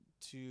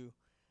 to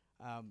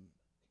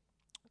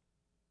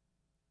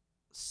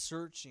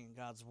searching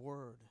God's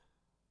word.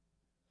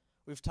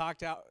 We've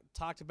talked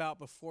about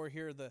before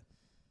here the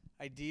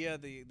idea,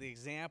 the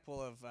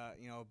example of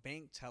a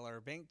bank teller.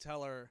 A bank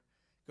teller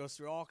goes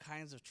through all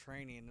kinds of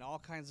training,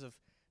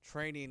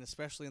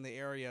 especially in the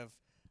area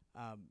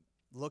of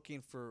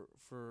looking for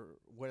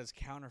what is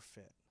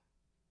counterfeit.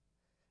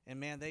 And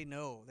man, they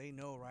know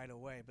right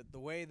away. But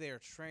the way they are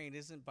trained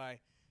isn't by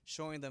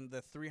showing them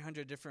the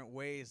 300 different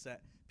ways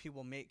that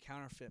people make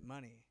counterfeit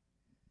money,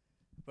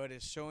 but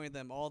it's showing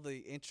them all the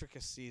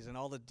intricacies and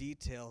all the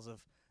details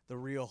of the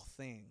real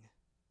thing.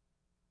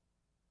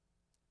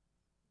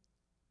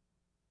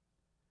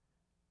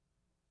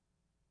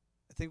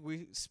 I think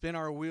we spin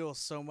our wheels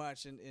so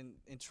much in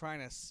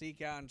trying to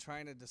seek out and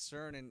trying to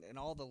discern and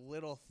all the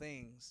little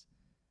things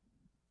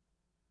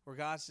where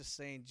God's just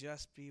saying,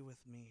 just be with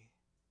me.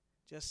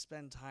 Just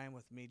spend time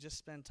with me. Just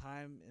spend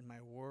time in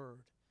my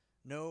word.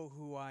 Know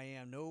who I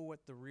am. Know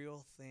what the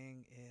real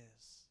thing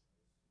is.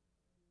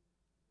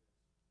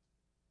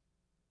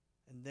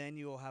 And then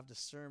you will have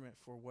discernment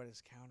for what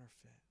is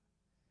counterfeit.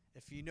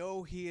 If you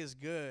know he is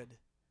good,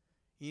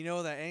 you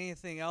know that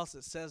anything else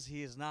that says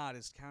he is not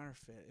is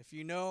counterfeit. If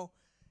you know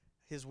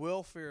his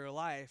will for your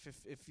life,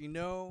 if you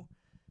know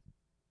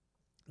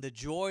the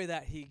joy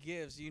that he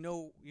gives,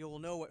 you'll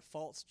know what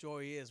false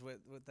joy is, what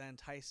the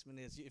enticement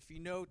is. If you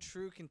know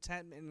true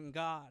contentment in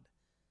God,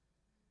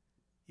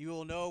 you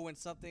will know when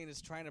something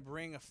is trying to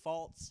bring a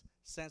false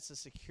sense of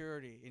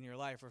security in your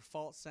life or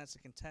false sense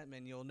of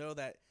contentment. You'll know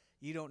that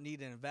you don't need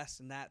to invest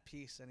in that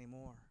peace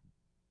anymore.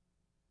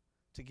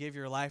 To give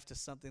your life to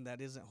something that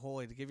isn't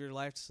holy, to give your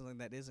life to something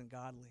that isn't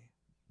godly.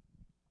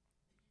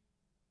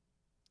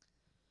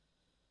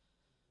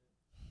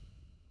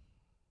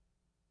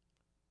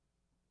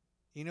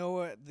 You know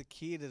what the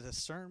key to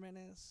discernment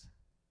is?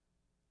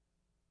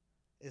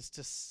 Is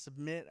to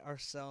submit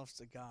ourselves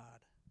to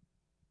God.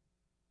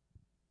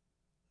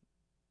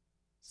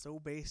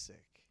 So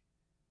basic.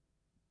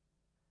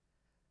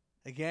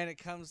 Again, it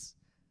comes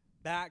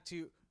back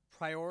to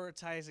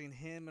prioritizing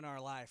him in our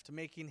life, to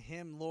making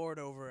him Lord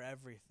over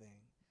everything,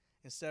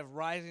 instead of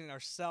rising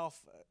ourselves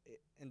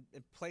and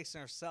placing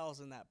ourselves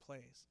in that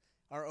place.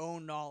 Our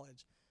own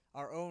knowledge,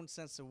 our own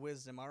sense of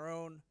wisdom, our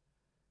own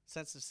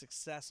sense of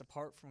success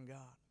apart from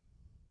God.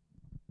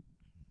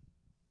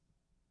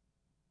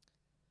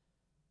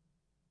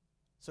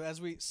 So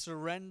as we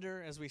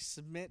surrender, as we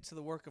submit to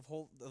the work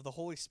of the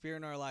Holy Spirit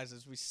in our lives,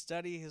 as we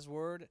study his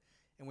word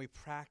and we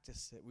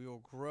practice it, we will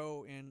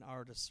grow in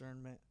our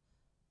discernment.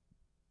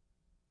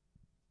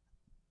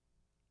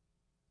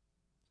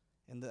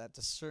 And that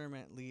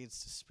discernment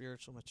leads to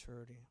spiritual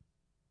maturity.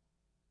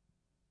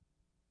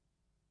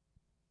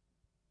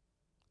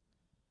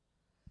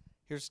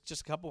 Here's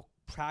just a couple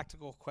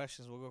practical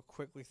questions. We'll go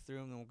quickly through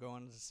them, and then we'll go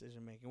on to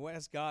decision making. What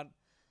has God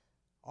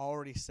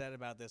already said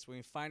about this? When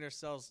we find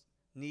ourselves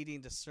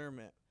needing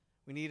discernment,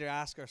 we need to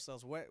ask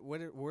ourselves,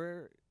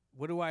 where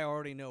What do I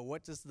already know?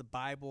 What does the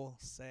Bible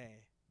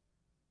say?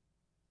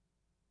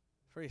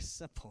 Very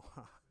simple,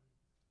 huh?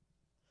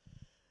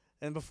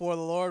 And before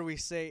the Lord, we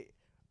say,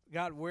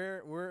 God,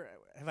 where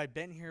have I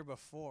been here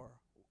before?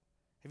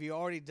 Have you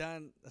already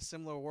done a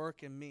similar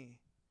work in me?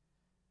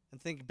 And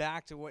think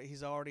back to what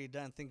he's already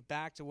done. Think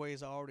back to what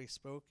he's already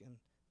spoken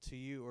to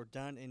you or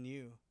done in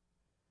you.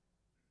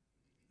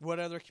 What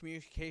other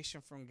communication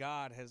from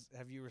God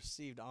have you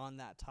received on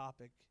that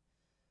topic?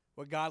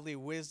 What godly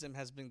wisdom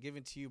has been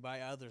given to you by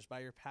others, by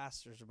your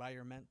pastors, or by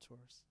your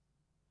mentors?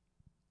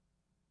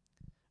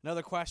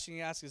 Another question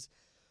you ask is,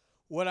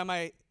 what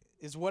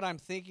I'm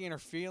thinking or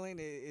feeling,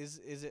 is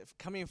it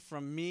coming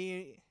from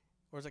me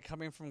or is it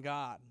coming from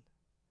God?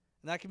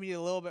 And that can be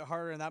a little bit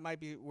harder, and that might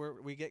be where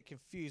we get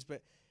confused.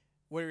 But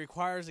what it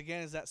requires,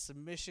 again, is that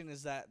submission,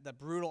 is that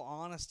brutal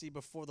honesty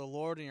before the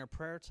Lord in your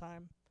prayer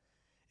time.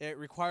 It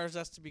requires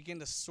us to begin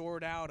to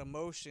sort out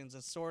emotions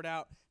and sort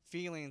out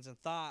feelings and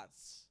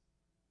thoughts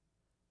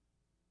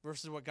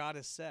versus what God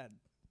has said.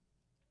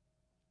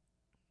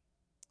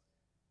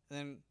 And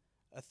then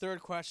a third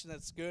question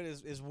that's good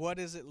is what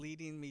is it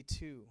leading me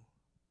to?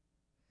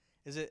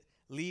 Is it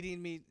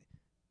leading me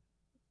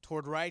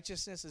toward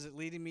righteousness? Is it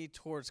leading me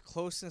towards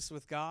closeness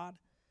with God?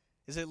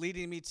 Is it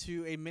leading me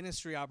to a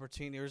ministry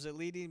opportunity? Or is it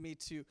leading me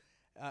to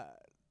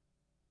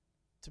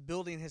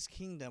building his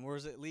kingdom? Or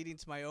is it leading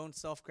to my own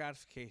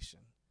self-gratification?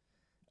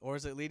 Or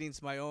is it leading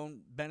to my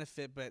own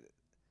benefit but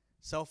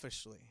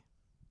selfishly?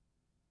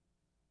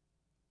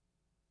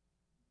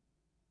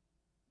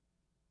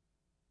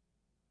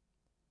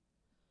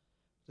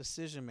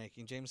 Decision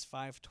making, James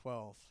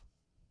 5:12.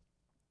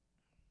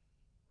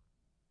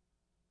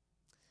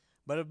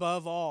 But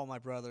above all, my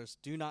brothers,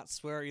 do not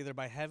swear either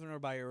by heaven or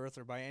by earth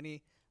or by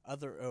any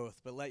other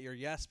oath, but let your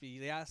yes be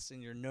yes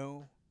and your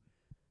no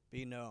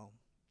be no,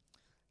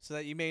 so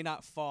that you may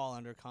not fall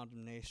under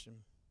condemnation.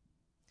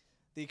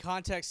 The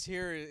context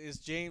here is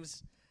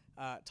James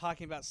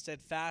talking about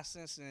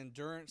steadfastness and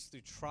endurance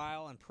through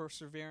trial and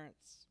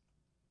perseverance.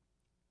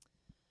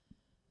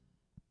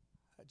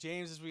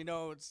 James, as we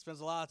know, spends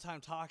a lot of time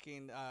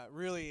talking,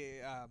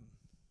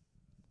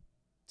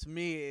 to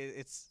me,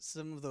 it's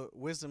some of the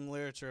wisdom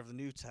literature of the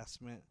New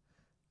Testament.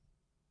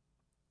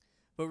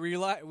 But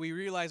we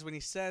realize when he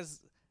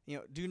says,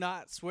 do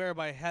not swear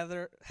by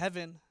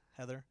heaven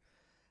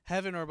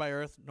or by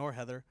earth, nor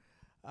heather,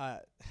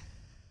 but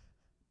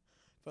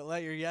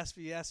let your yes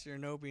be yes, your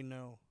no be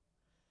no.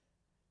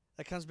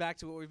 That comes back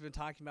to what we've been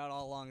talking about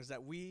all along, is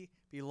that we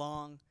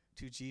belong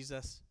to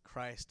Jesus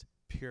Christ,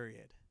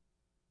 period.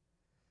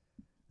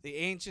 The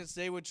ancients,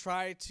 they would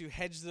try to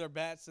hedge their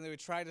bets, and they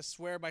would try to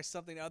swear by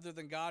something other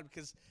than God,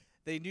 because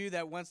they knew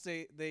that once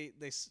they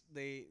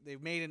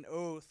made an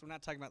oath. We're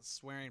not talking about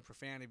swearing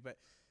profanity, but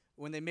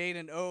when they made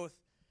an oath,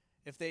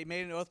 if they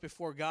made an oath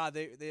before God,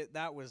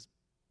 that was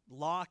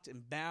locked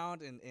and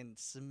bound and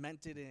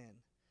cemented in.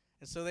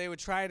 And so they would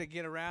try to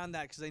get around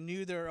that because they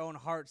knew their own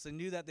hearts. They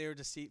knew that they were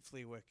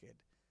deceitfully wicked.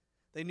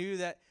 They knew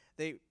that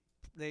they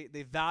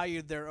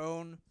valued their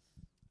own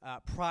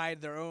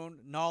pride, their own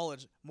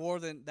knowledge more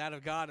than that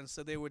of God. And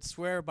so they would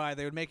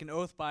make an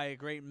oath by a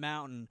great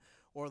mountain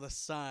or the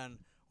sun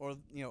or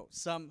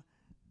some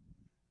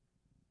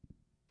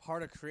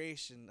part of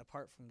creation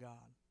apart from God.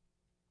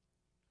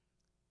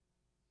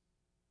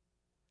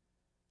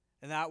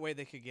 And that way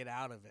they could get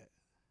out of it.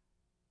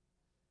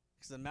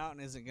 Because the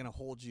mountain isn't going to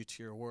hold you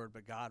to your word,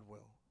 but God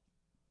will.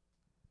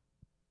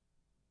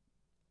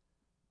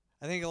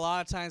 I think a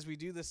lot of times we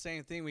do the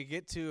same thing. We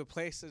get to a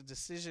place of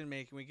decision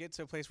making. We get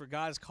to a place where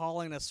God is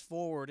calling us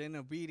forward in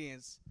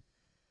obedience,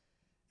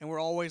 and we're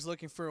always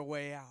looking for a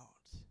way out.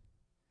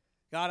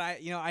 God,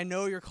 I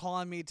know you're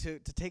calling me to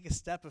take a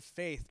step of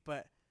faith,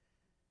 but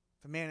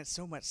man, it's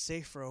so much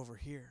safer over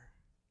here.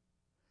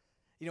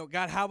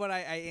 God, how about I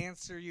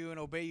answer you and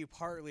obey you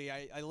partly?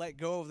 I let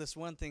go of this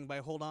one thing, but I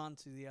hold on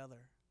to the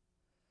other.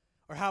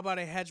 Or how about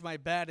I hedge my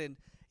bet and,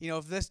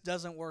 if this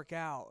doesn't work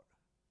out?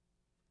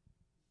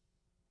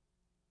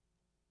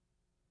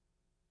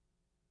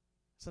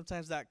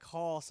 Sometimes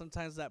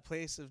that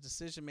place of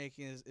decision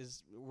making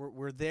is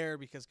we're there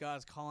because God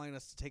is calling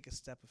us to take a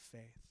step of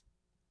faith.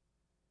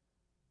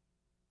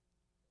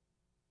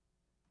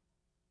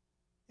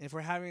 And if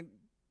we're having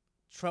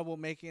trouble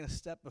making a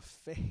step of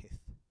faith,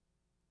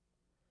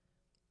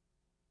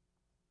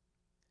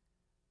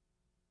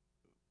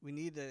 we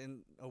need to,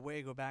 in a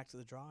way, go back to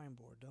the drawing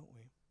board, don't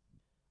we?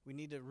 We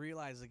need to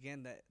realize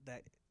again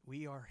that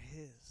we are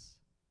His.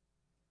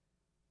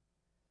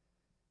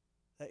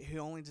 That He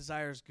only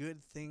desires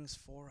good things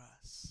for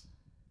us.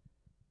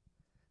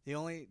 He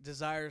only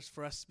desires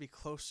for us to be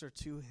closer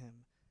to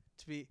Him,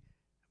 to be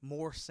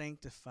more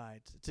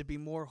sanctified, to be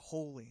more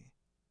holy,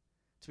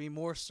 to be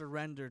more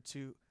surrendered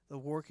to the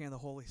working of the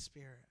Holy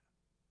Spirit.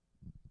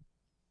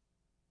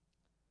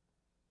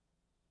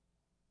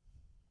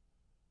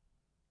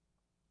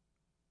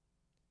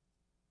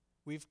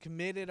 We've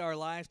committed our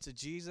life to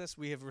Jesus.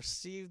 We have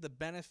received the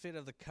benefit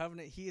of the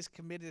covenant. He has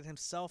committed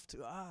Himself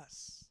to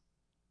us.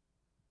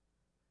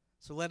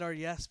 So let our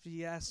yes be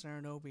yes and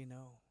our no be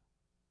no.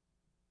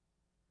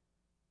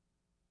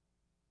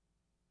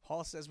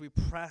 Paul says we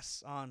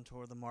press on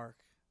toward the mark.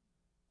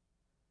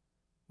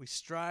 We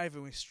strive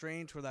and we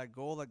strain toward that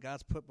goal that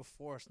God's put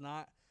before us,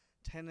 not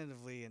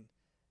tentatively. And,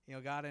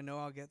 God, I know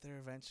I'll get there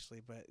eventually,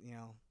 but, I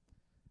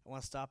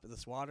want to stop at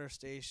this water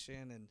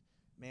station, and,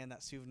 man,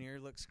 that souvenir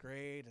looks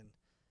great.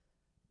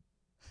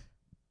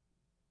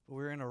 But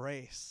we're in a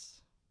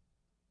race.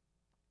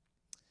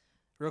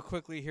 Real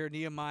quickly here,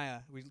 Nehemiah.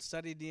 We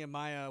studied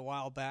Nehemiah a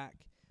while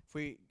back.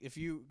 If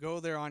you go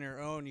there on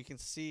your own, you can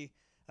see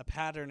a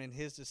pattern in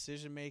his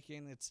decision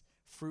making. It's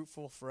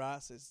fruitful for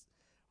us.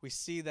 We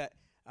see that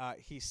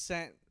he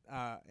sent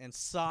and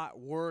sought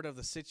word of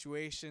the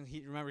situation.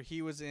 Remember,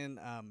 he was in,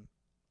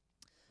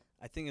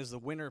 I think it was the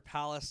winter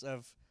palace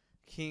of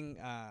King,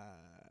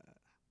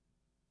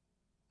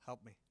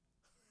 help me,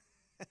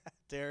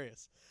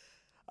 Darius.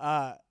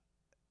 And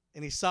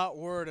he sought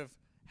word of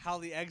how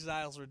the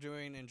exiles were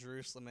doing in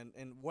Jerusalem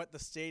and what the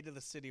state of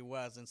the city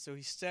was. And so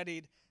he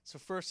studied. So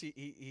first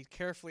he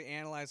carefully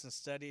analyzed and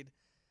studied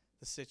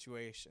the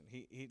situation.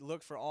 He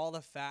looked for all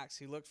the facts.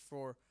 He looked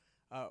for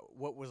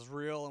what was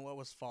real and what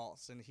was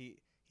false. And he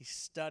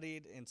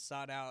studied and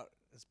sought out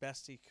as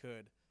best he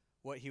could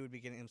what he would be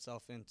getting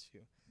himself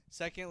into.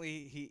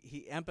 Secondly,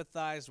 he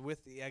empathized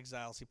with the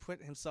exiles. He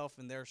put himself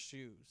in their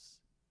shoes.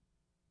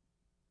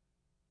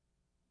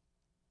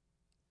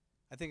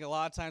 I think a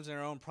lot of times in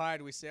our own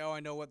pride, we say, oh,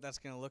 I know what that's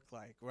going to look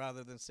like,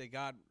 rather than say,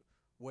 God,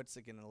 what's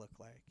it going to look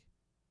like?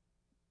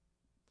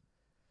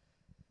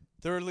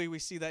 Thirdly, we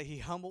see that he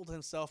humbled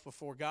himself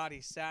before God. He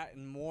sat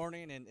in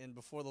mourning, and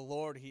before the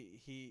Lord,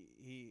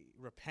 he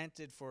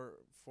repented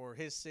for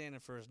his sin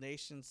and for his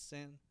nation's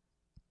sin.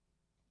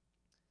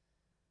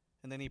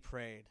 And then he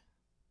prayed.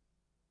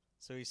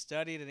 So he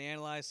studied and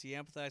analyzed, he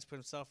empathized, put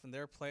himself in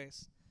their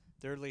place.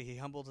 Thirdly, he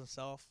humbled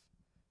himself.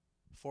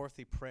 Fourth,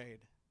 he prayed.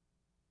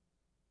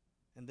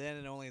 And then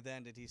and only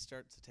then did he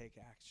start to take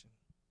action.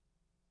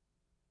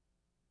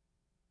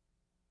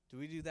 Do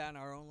we do that in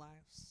our own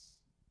lives?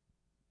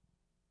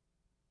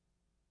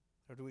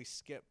 Or do we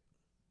skip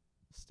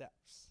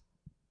steps?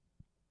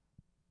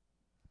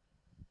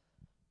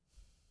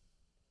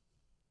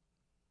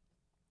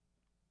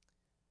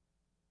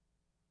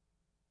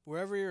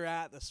 Wherever you're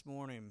at this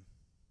morning,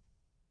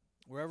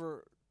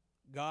 whatever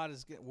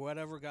God's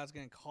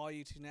going to call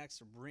you to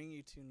next or bring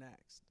you to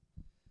next,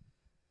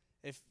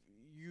 if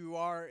you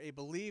are a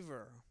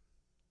believer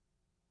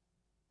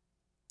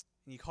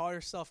and you call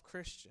yourself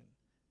Christian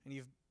and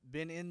you've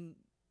been in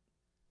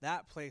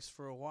that place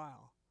for a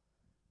while,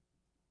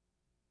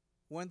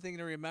 one thing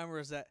to remember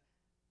is that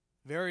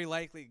very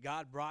likely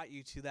God brought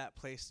you to that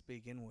place to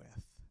begin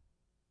with.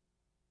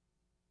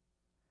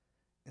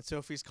 And so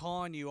if he's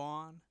calling you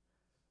on,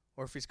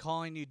 or if he's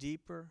calling you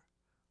deeper,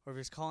 or if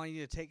he's calling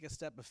you to take a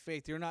step of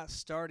faith, you're not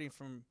starting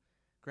from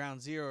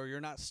ground zero.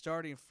 You're not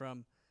starting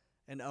from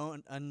an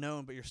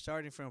unknown, but you're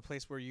starting from a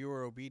place where you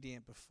were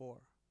obedient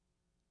before.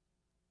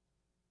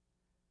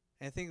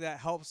 And I think that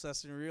helps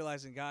us in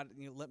realizing, God,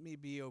 let me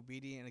be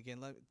obedient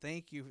again.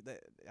 Thank you that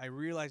I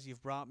realize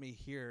you've brought me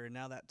here, and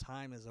now that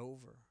time is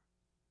over.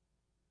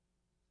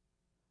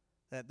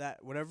 That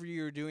whatever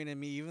you're doing in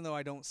me, even though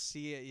I don't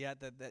see it yet,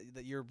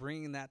 that you're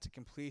bringing that to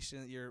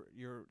completion, that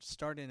you're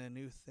starting a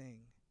new thing.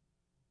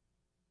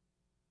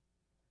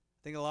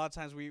 I think a lot of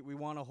times we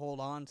want to hold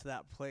on to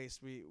that place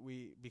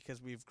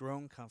because we've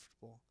grown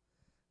comfortable,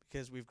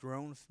 because we've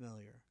grown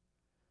familiar.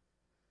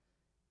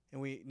 And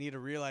we need to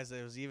realize that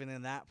it was even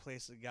in that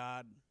place that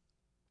God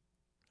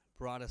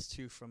brought us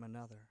to from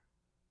another.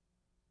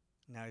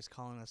 Now he's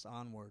calling us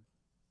onward.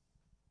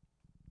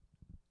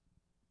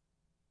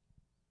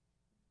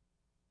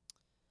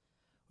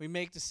 We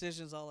make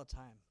decisions all the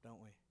time,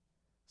 don't we?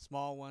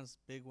 Small ones,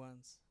 big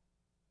ones.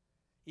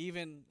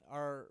 Even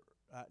our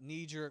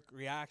knee-jerk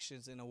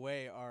reactions, in a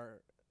way, are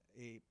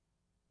a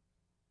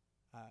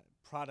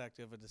product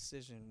of a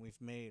decision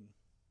we've made.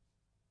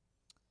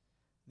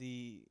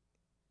 The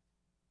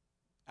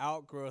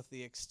outgrowth,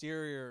 the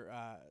exterior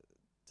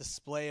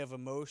display of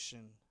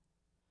emotion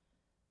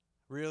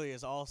really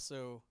is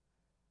also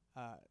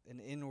an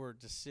inward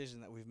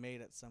decision that we've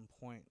made at some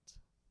point.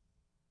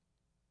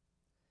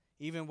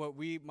 Even what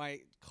we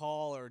might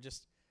call or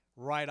just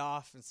write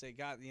off and say,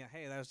 God,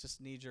 hey, that was just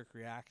a knee-jerk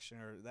reaction,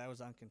 or that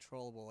was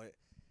uncontrollable.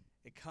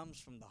 It comes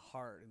from the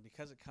heart, and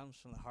because it comes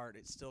from the heart,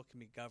 it still can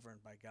be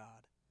governed by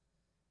God.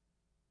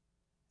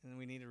 And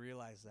we need to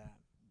realize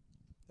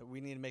that we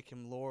need to make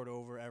him Lord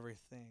over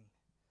everything.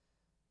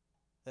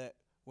 That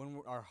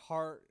when our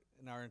heart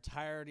and our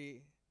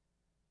entirety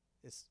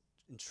is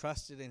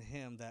entrusted in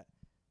him, that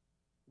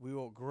we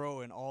will grow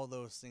in all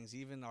those things,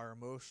 even our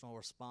emotional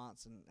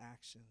response and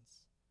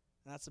actions.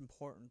 And that's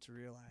important to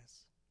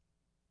realize.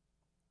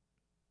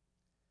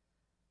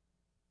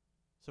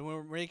 So when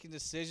we're making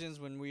decisions,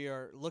 when we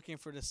are looking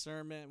for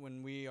discernment,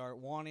 when we are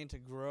wanting to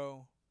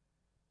grow,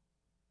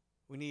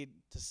 we need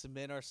to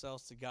submit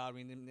ourselves to God.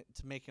 We need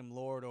to make him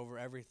Lord over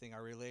everything,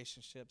 our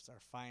relationships, our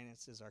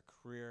finances, our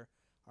career,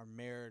 our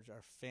marriage,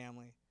 our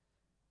family.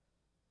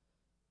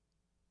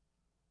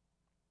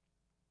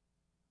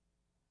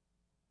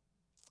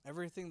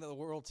 Everything that the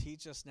world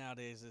teaches us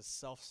nowadays is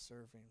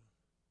self-serving,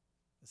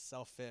 is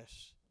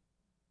selfish,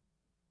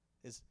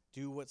 is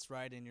do what's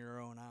right in your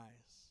own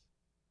eyes.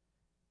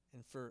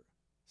 And for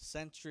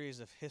centuries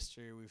of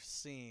history, we've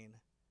seen,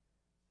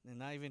 and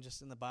not even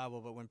just in the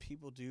Bible, but when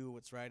people do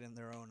what's right in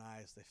their own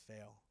eyes, they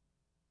fail.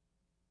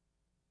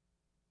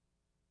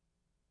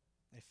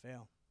 They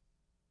fail.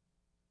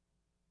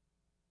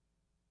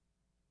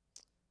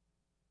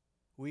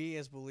 We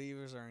as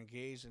believers are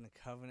engaged in a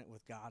covenant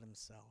with God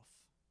himself,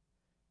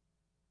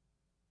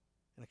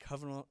 in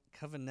a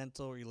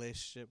covenantal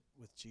relationship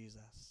with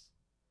Jesus.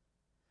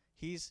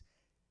 He's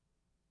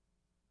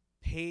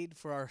paid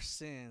for our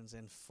sins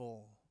in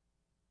full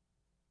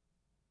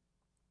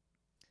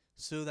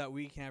so that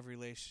we can have a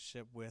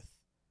relationship with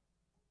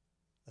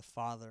the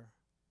Father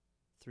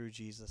through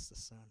Jesus the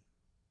Son.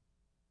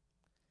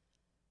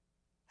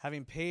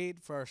 Having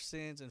paid for our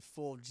sins in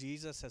full,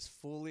 Jesus has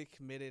fully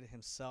committed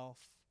himself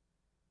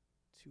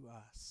to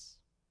us.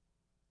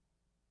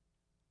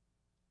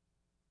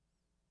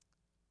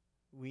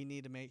 We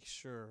need to make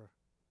sure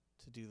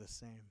to do the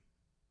same.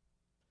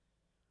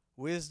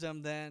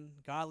 Wisdom, then,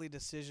 godly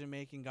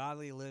decision-making,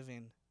 godly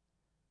living,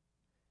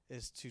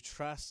 is to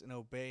trust and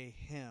obey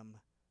him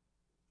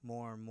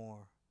more and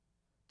more.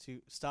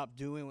 To stop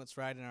doing what's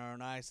right in our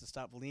own eyes, to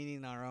stop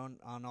leaning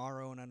on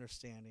our own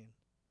understanding.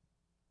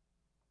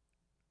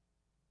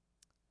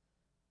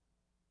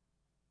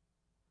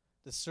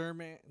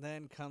 Discernment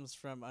then comes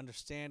from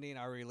understanding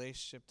our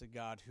relationship to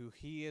God, who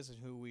he is and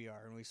who we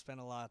are. And we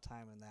spent a lot of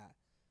time in that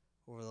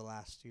over the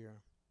last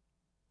year.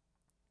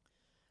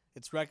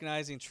 It's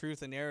recognizing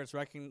truth and error. It's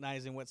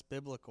recognizing what's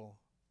biblical,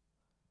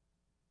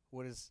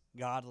 what is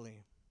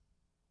godly.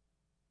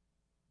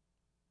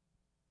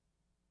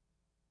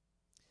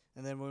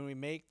 And then when we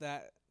make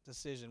that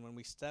decision, when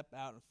we step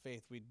out in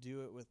faith, we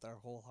do it with our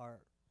whole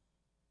heart.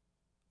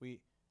 We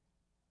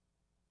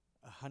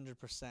 100%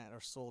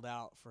 are sold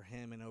out for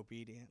him in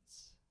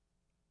obedience.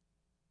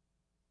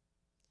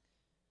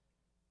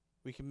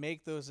 We can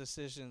make those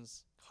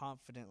decisions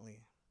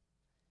confidently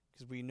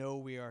because we know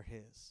we are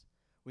his.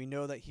 We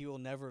know that he will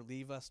never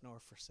leave us nor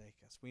forsake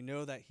us. We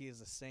know that he is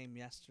the same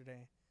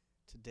yesterday,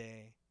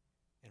 today,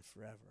 and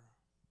forever.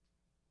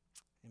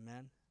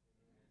 Amen?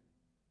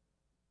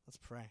 Let's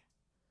pray.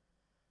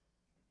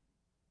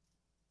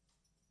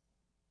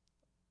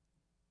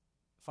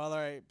 Father,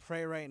 I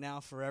pray right now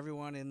for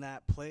everyone in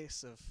that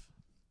place of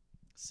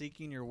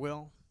seeking your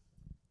will,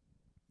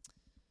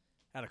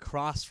 at a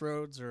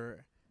crossroads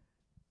or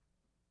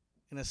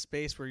in a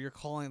space where you're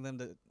calling them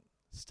to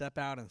step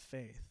out in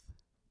faith.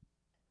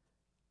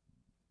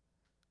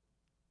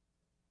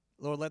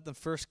 Lord, let them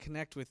first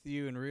connect with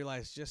you and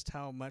realize just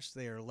how much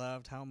they are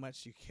loved, how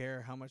much you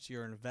care, how much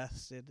you're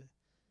invested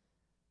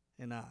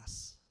in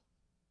us.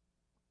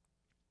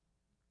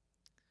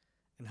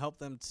 And help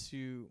them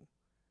to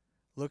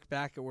look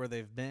back at where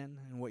they've been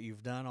and what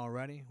you've done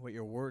already, what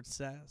your word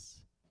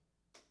says,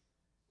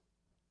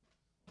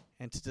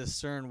 and to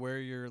discern where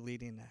you're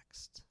leading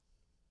next.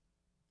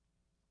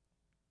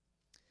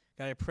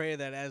 God, I pray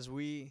that as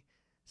we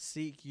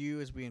seek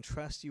you, as we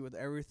entrust you with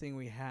everything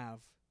we have,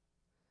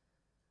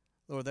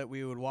 Lord, that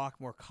we would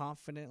walk more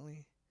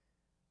confidently,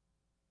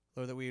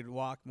 Lord, that we would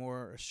walk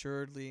more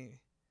assuredly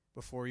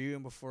before you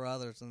and before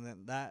others,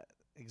 and that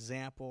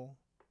example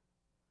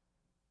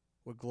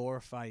would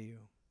glorify you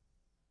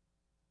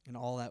in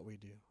all that we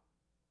do.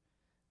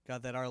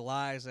 God, that our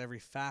lives, every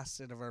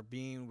facet of our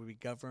being would be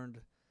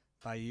governed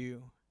by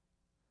you.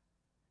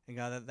 And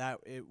God, that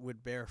it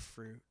would bear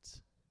fruit.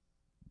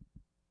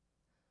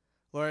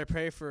 Lord, I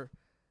pray for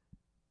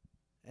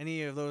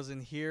any of those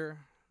in here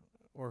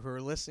or who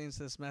are listening to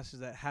this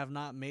message that have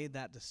not made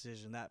that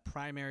decision, that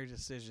primary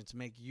decision to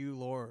make you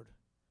Lord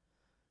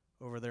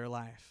over their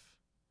life.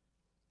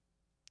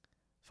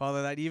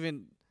 Father, that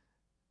even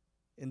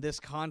in this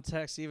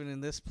context, even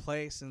in this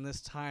place, in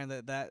this time,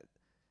 that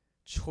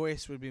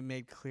choice would be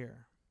made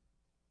clear.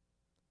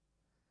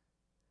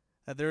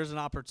 That there is an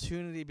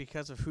opportunity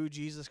because of who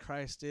Jesus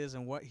Christ is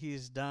and what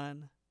he's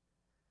done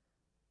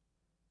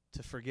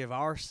to forgive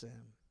our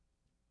sin.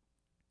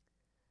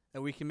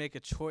 That we can make a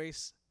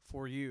choice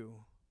for you,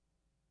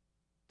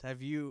 to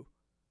have you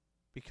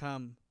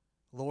become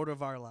Lord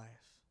of our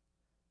life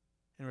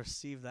and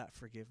receive that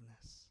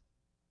forgiveness.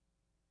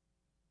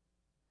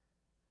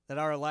 That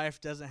our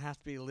life doesn't have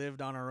to be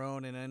lived on our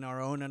own and in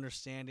our own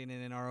understanding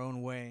and in our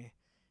own way,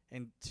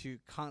 and to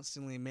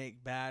constantly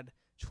make bad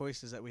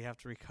choices that we have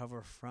to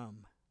recover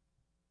from.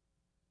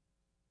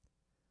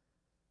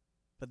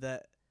 But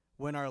that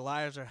when our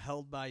lives are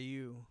held by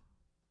you,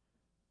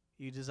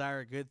 you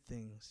desire good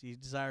things. You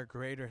desire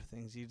greater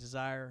things. You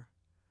desire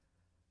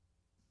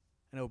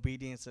an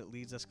obedience that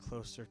leads us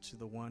closer to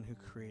the one who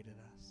created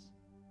us.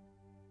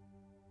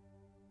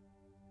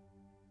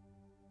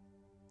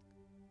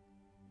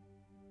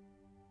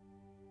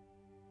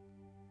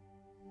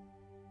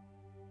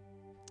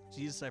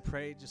 Jesus, I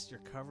pray just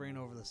your covering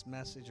over this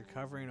message, your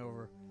covering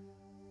over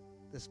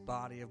this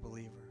body of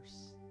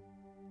believers.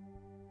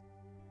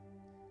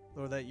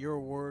 Lord, that your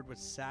word would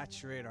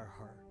saturate our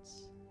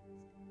hearts.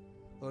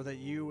 Lord, that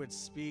you would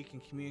speak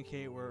and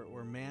communicate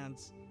where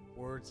man's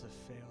words have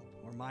failed,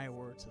 where my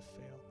words have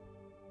failed.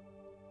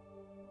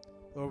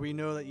 Lord, we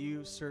know that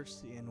you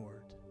search the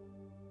inward.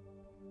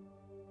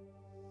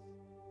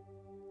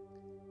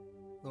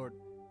 Lord,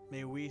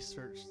 may we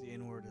search the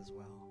inward as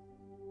well.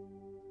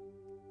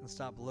 And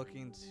stop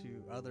looking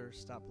to others,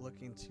 stop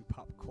looking to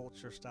pop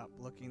culture, stop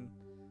looking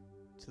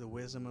to the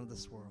wisdom of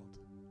this world.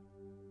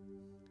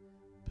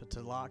 But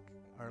to lock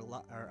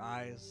our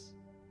eyes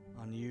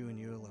on you and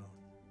you alone.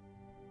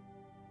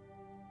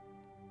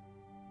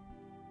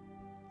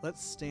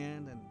 Let's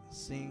stand and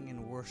sing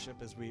and worship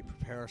as we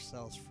prepare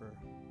ourselves for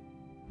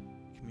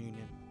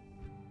communion.